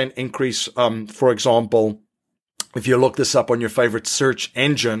 8,000% increase, for example, if you look this up on your favorite search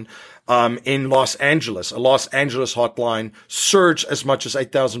engine, in Los Angeles, a Los Angeles hotline surged as much as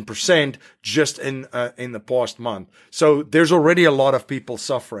 8,000% just in the past month. So there's already a lot of people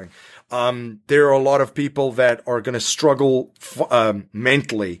suffering. There are a lot of people that are going to struggle,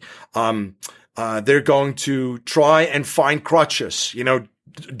 mentally. They're going to try and find crutches,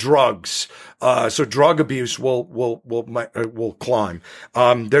 drugs. So drug abuse will climb.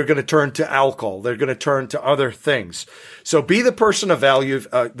 They're going to turn to alcohol. They're going to turn to other things. So be the person of value.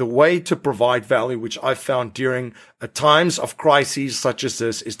 The way to provide value, which I've found during times of crises such as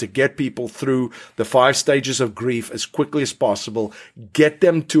this, is to get people through the 5 stages of grief as quickly as possible, get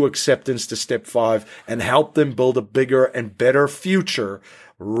them to acceptance to step 5, and help them build a bigger and better future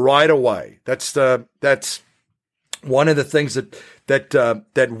right away. That's one of the things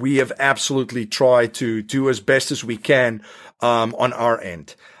that we have absolutely tried to do as best as we can, on our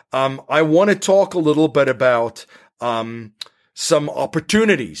end. I want to talk a little bit about, some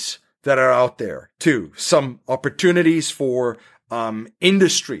opportunities that are out there too. Some opportunities for,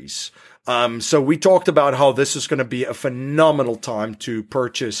 industries. So we talked about how this is going to be a phenomenal time to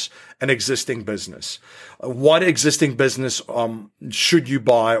purchase an existing business. What existing business, should you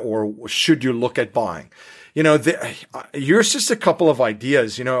buy or should you look at buying? Here's just a couple of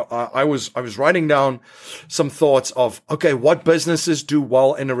ideas. I was writing down some thoughts of, okay, what businesses do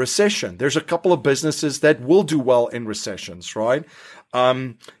well in a recession? There's a couple of businesses that will do well in recessions, right?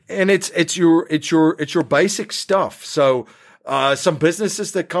 And it's your basic stuff. So, some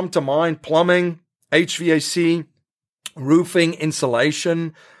businesses that come to mind: plumbing, HVAC, roofing,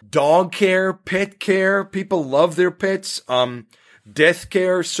 insulation, dog care, pet care. People love their pets. Death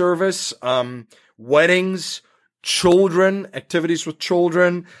care service, weddings, children, activities with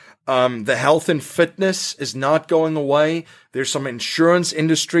children. The health and fitness is not going away. There's some insurance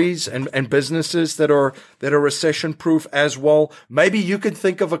industries and businesses that are recession proof as well. Maybe you could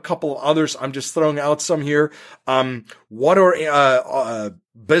think of a couple of others. I'm just throwing out some here. What are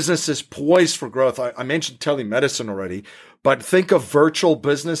businesses poised for growth? I mentioned telemedicine already, but think of virtual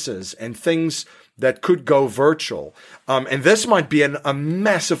businesses and things that could go virtual. And this might be a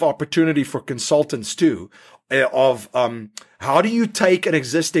massive opportunity for consultants too, of how do you take an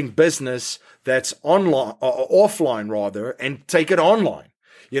existing business that's offline rather, and take it online?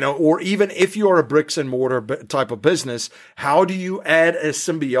 Or even if you're a bricks and mortar type of business, how do you add a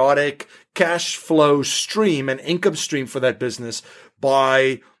symbiotic cash flow stream, an income stream for that business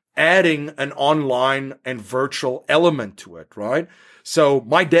by adding an online and virtual element to it, right? So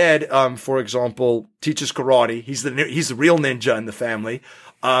my dad, for example, teaches karate. He's the real ninja in the family,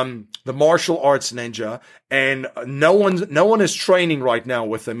 the martial arts ninja, and no one is training right now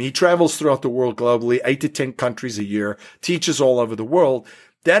with him. He travels throughout the world globally, 8 to 10 countries a year, teaches all over the world.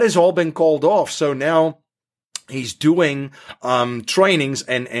 That has all been called off. So now he's doing trainings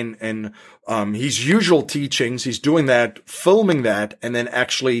and his usual teachings. He's doing that, filming that, and then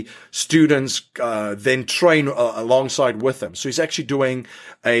actually students then train alongside with him. So he's actually doing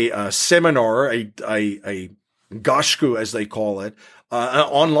a seminar, a gashku as they call it,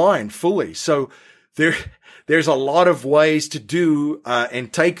 online fully. So there's a lot of ways to do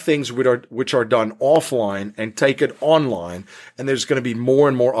and take things which are done offline and take it online. And there's going to be more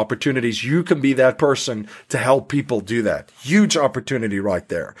and more opportunities. You can be that person to help people do that. Huge opportunity right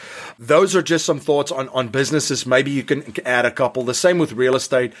there. Those are just some thoughts on businesses. Maybe you can add a couple. The same with real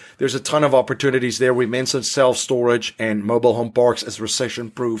estate. There's a ton of opportunities there. We mentioned self-storage and mobile home parks as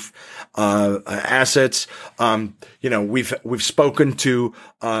recession-proof assets. We've spoken to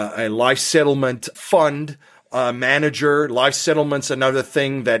a life settlement fund manager. Life settlement's another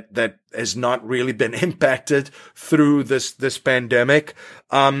thing that has not really been impacted through this pandemic.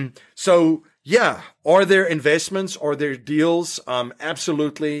 So Yeah. Are there investments? Are there deals?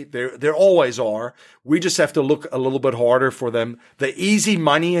 Absolutely. There always are. We just have to look a little bit harder for them. The easy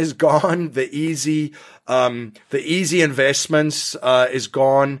money is gone. The easy investments, is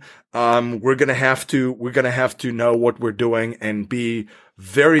gone. We're going to have to know what we're doing and be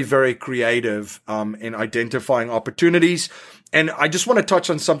very, very creative, in identifying opportunities. And I just want to touch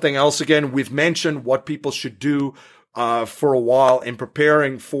on something else again. We've mentioned what people should do, for a while in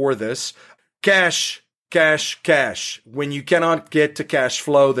preparing for this. Cash, cash, cash. When you cannot get to cash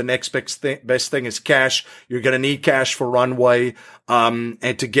flow, the next best thing is cash. You're going to need cash for runway,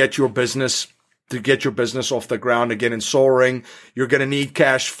 and to get your business off the ground again and soaring. You're going to need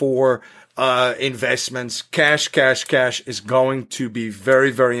cash for investments. Cash, cash, cash is going to be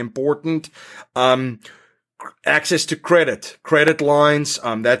very, very important. Access to credit lines.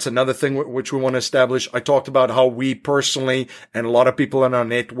 That's another thing which we want to establish. I talked about how we personally and a lot of people in our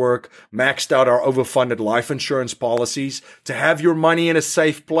network maxed out our overfunded life insurance policies to have your money in a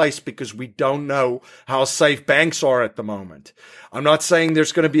safe place, because we don't know how safe banks are at the moment. I'm not saying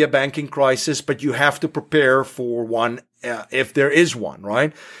there's going to be a banking crisis, but you have to prepare for one, if there is one,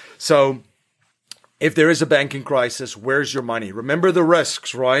 right? So, if there is a banking crisis, where's your money? Remember the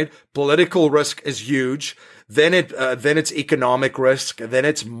risks, right? Political risk is huge. Then it's economic risk. Then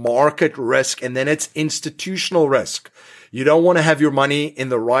it's market risk. And then it's institutional risk. You don't want to have your money in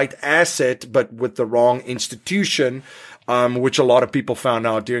the right asset, but with the wrong institution, which a lot of people found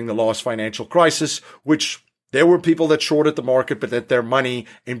out during the last financial crisis, which there were people that shorted the market, but that their money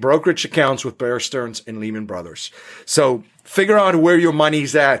in brokerage accounts with Bear Stearns and Lehman Brothers. So figure out where your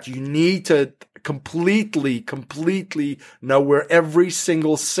money's at. You need to completely know where every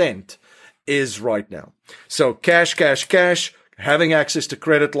single cent is right now. So cash, cash, cash, having access to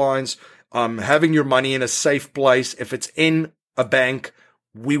credit lines, having your money in a safe place. If it's in a bank,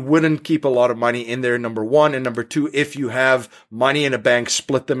 we wouldn't keep a lot of money in there, number one. And number two, if you have money in a bank,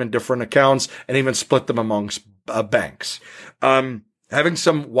 split them in different accounts and even split them amongst banks. Having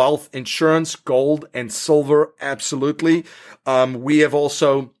some wealth insurance, gold and silver, absolutely. We have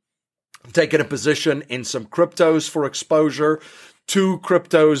also taken a position in some cryptos for exposure. Two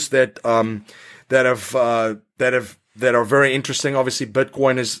cryptos that are very interesting. Obviously,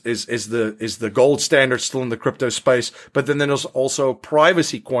 Bitcoin is the gold standard still in the crypto space. But then there's also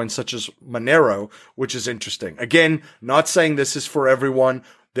privacy coins such as Monero, which is interesting. Again, not saying this is for everyone.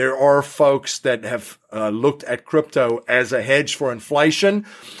 There are folks that have looked at crypto as a hedge for inflation.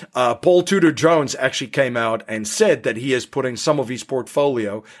 Paul Tudor Jones actually came out and said that he is putting some of his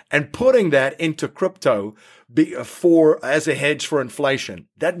portfolio and putting that into crypto as a hedge for inflation.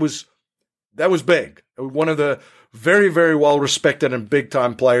 That was big. One of the very, very well respected and big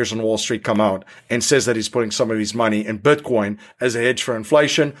time players on Wall Street come out and says that he's putting some of his money in Bitcoin as a hedge for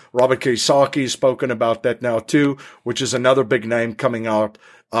inflation. Robert Kiyosaki has spoken about that now too, which is another big name coming out,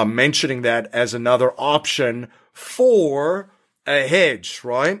 mentioning that as another option for a hedge,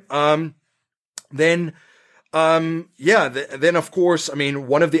 right? Then of course, I mean,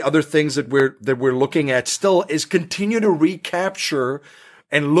 one of the other things that we're looking at still is continue to recapture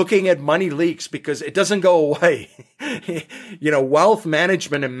and looking at money leaks, because it doesn't go away. Wealth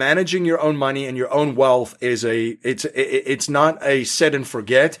management and managing your own money and your own wealth it's not a set and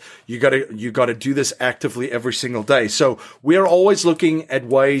forget. You gotta do this actively every single day. So we are always looking at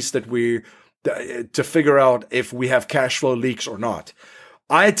ways that to figure out if we have cash flow leaks or not.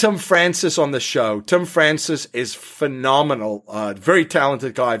 I had Tim Francis on the show. Tim Francis is phenomenal. Very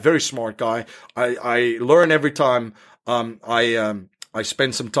talented guy, very smart guy. I learn every time, I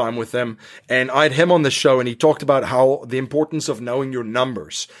spent some time with him, and I had him on the show, and he talked about how the importance of knowing your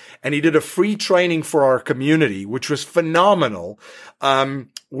numbers. And he did a free training for our community, which was phenomenal.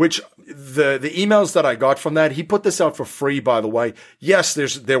 Which the emails that I got from that, he put this out for free, by the way. Yes,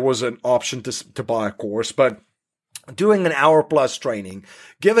 there was an option to buy a course, but doing an hour plus training,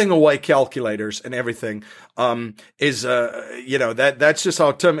 giving away calculators and everything, that's just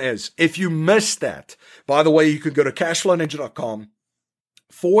how Tim is. If you missed that, by the way, you can go to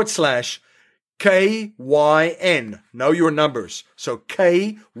cashflowninja.com/KYN. Know your numbers. So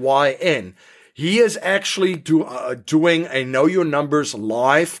KYN. He is actually doing a Know Your Numbers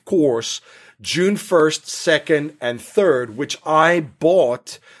live course June 1st, 2nd, and 3rd, which I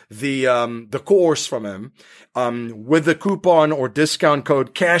bought the course from him. With the coupon or discount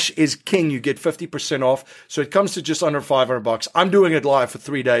code Cash is King, you get 50% off. So it comes to just under $500. I'm doing it live for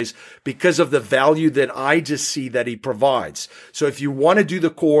 3 days because of the value that I just see that he provides. So if you want to do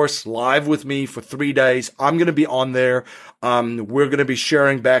the course live with me for 3 days, I'm going to be on there. We're going to be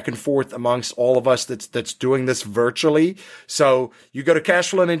sharing back and forth amongst all of us that's doing this virtually. So you go to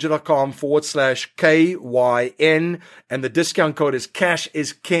cashflowninja.com/KYN KYN, and the discount code is Cash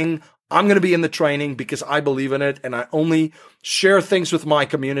is King. I'm going to be in the training because I believe in it, and I only share things with my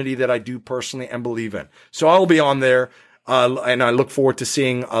community that I do personally and believe in. So I'll be on there, and I look forward to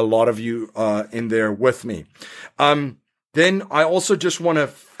seeing a lot of you in there with me. Then I also just want to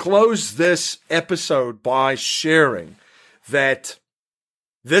close this episode by sharing that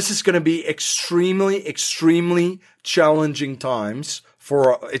this is going to be extremely, extremely challenging times.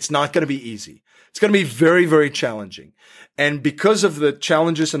 It's not going to be easy. It's going to be very, very challenging. And because of the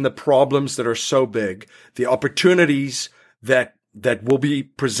challenges and the problems that are so big, the opportunities that will be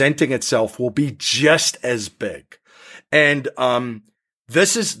presenting itself will be just as big. And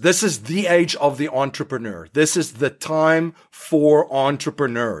this is the age of the entrepreneur. This is the time for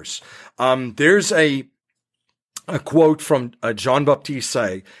entrepreneurs. There's a quote from John Baptiste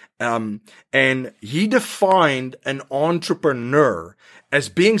Say, and he defined an entrepreneur as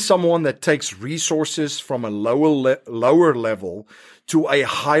being someone that takes resources from a lower level to a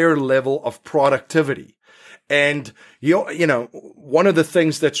higher level of productivity. And, you know, one of the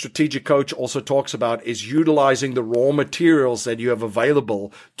things that Strategic Coach also talks about is utilizing the raw materials that you have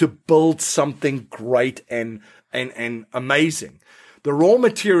available to build something great and amazing. The raw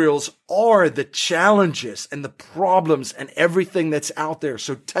materials are the challenges and the problems and everything that's out there.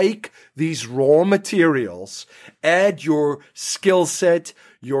 So take these raw materials, add your skill set,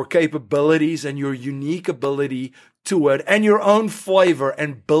 your capabilities, and your unique ability to it, and your own flavor,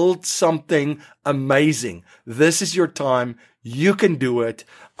 and build something amazing. This is your time. You can do it.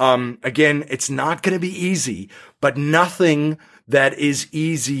 Again, it's not going to be easy, but nothing that is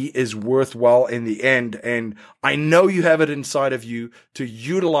easy is worthwhile in the end. And I know you have it inside of you to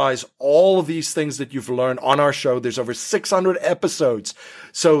utilize all of these things that you've learned on our show. There's over 600 episodes.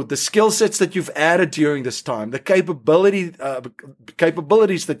 So the skill sets that you've added during this time, the capabilities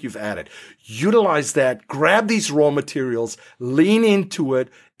that you've added, utilize that, grab these raw materials, lean into it,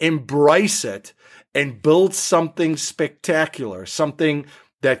 embrace it, and build something spectacular, something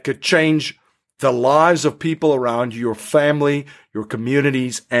that could change the lives of people around you, your family, your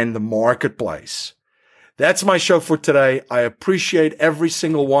communities, and the marketplace. That's my show for today. I appreciate every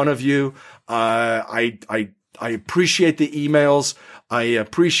single one of you. I appreciate the emails. I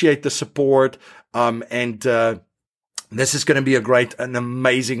appreciate the support. This is going to be an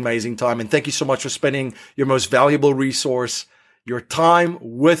amazing time. And thank you so much for spending your most valuable resource, your time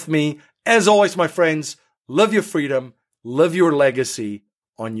with me. As always, my friends, live your freedom, live your legacy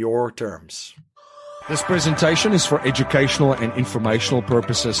on your terms. This presentation is for educational and informational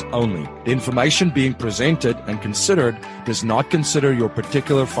purposes only. The information being presented and considered does not consider your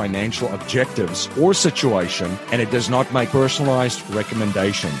particular financial objectives or situation, and it does not make personalized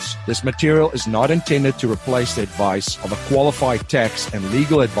recommendations. This material is not intended to replace the advice of a qualified tax and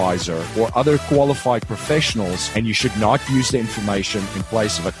legal advisor or other qualified professionals, and you should not use the information in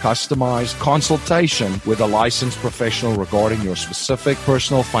place of a customized consultation with a licensed professional regarding your specific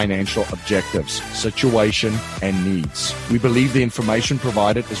personal financial objectives, situation, and needs. We believe the information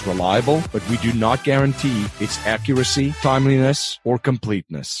provided is reliable, but we do not guarantee its accuracy, timeliness, or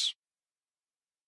completeness.